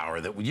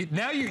superpower that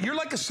now you're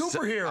like a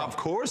superhero. Of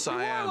course I am.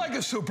 You are like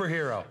a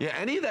superhero. Yeah,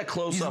 any of that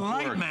close-up work.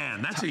 Light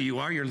man. That's who you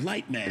are. You're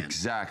light man.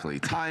 Exactly.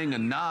 Tying a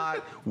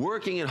knot,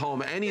 working at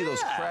home, any of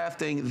those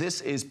crafting.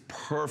 This is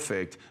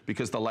perfect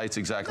because the light's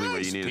exactly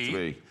where you need it to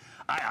be.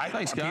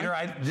 Thanks, guys. Peter,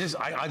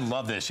 I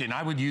love this, and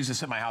I would use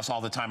this at my house all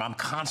the time. I'm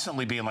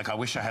constantly being like, I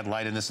wish I had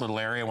light in this little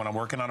area when I'm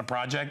working on a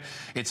project.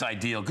 It's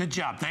ideal. Good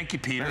job. Thank you,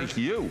 Peter. Thank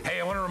you.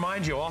 Hey, I want to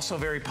remind you, also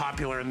very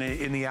popular in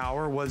the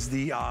hour was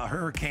the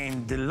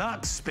Hurricane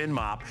Deluxe Spin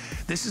Mop.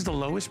 This is the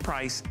lowest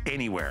price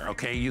anywhere,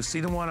 okay? You'll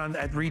see the one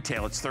at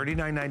retail. It's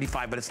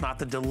 $39.95, but it's not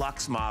the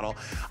deluxe model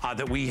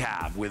that we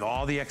have with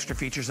all the extra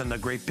features and the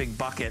great big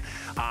bucket.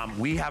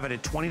 We have it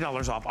at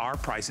 $20 off our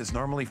price. It's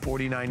normally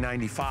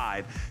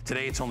 $49.95.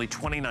 Today, it's only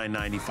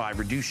 $29.95,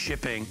 reduced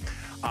shipping,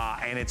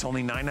 and it's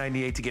only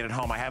 $9.98 to get it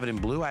home. I have it in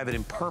blue, I have it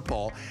in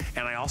purple,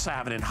 and I also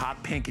have it in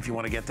hot pink if you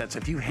want to get that. So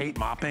if you hate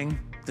mopping,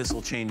 this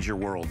will change your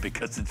world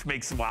because it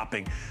makes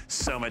mopping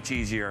so much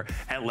easier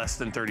at less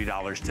than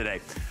 $30 today.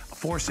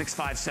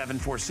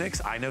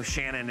 465-746. I know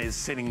Shannon is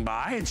sitting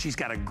by, and she's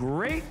got a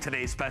great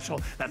today's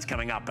special that's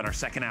coming up in our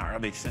second hour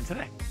of HSN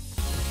Today.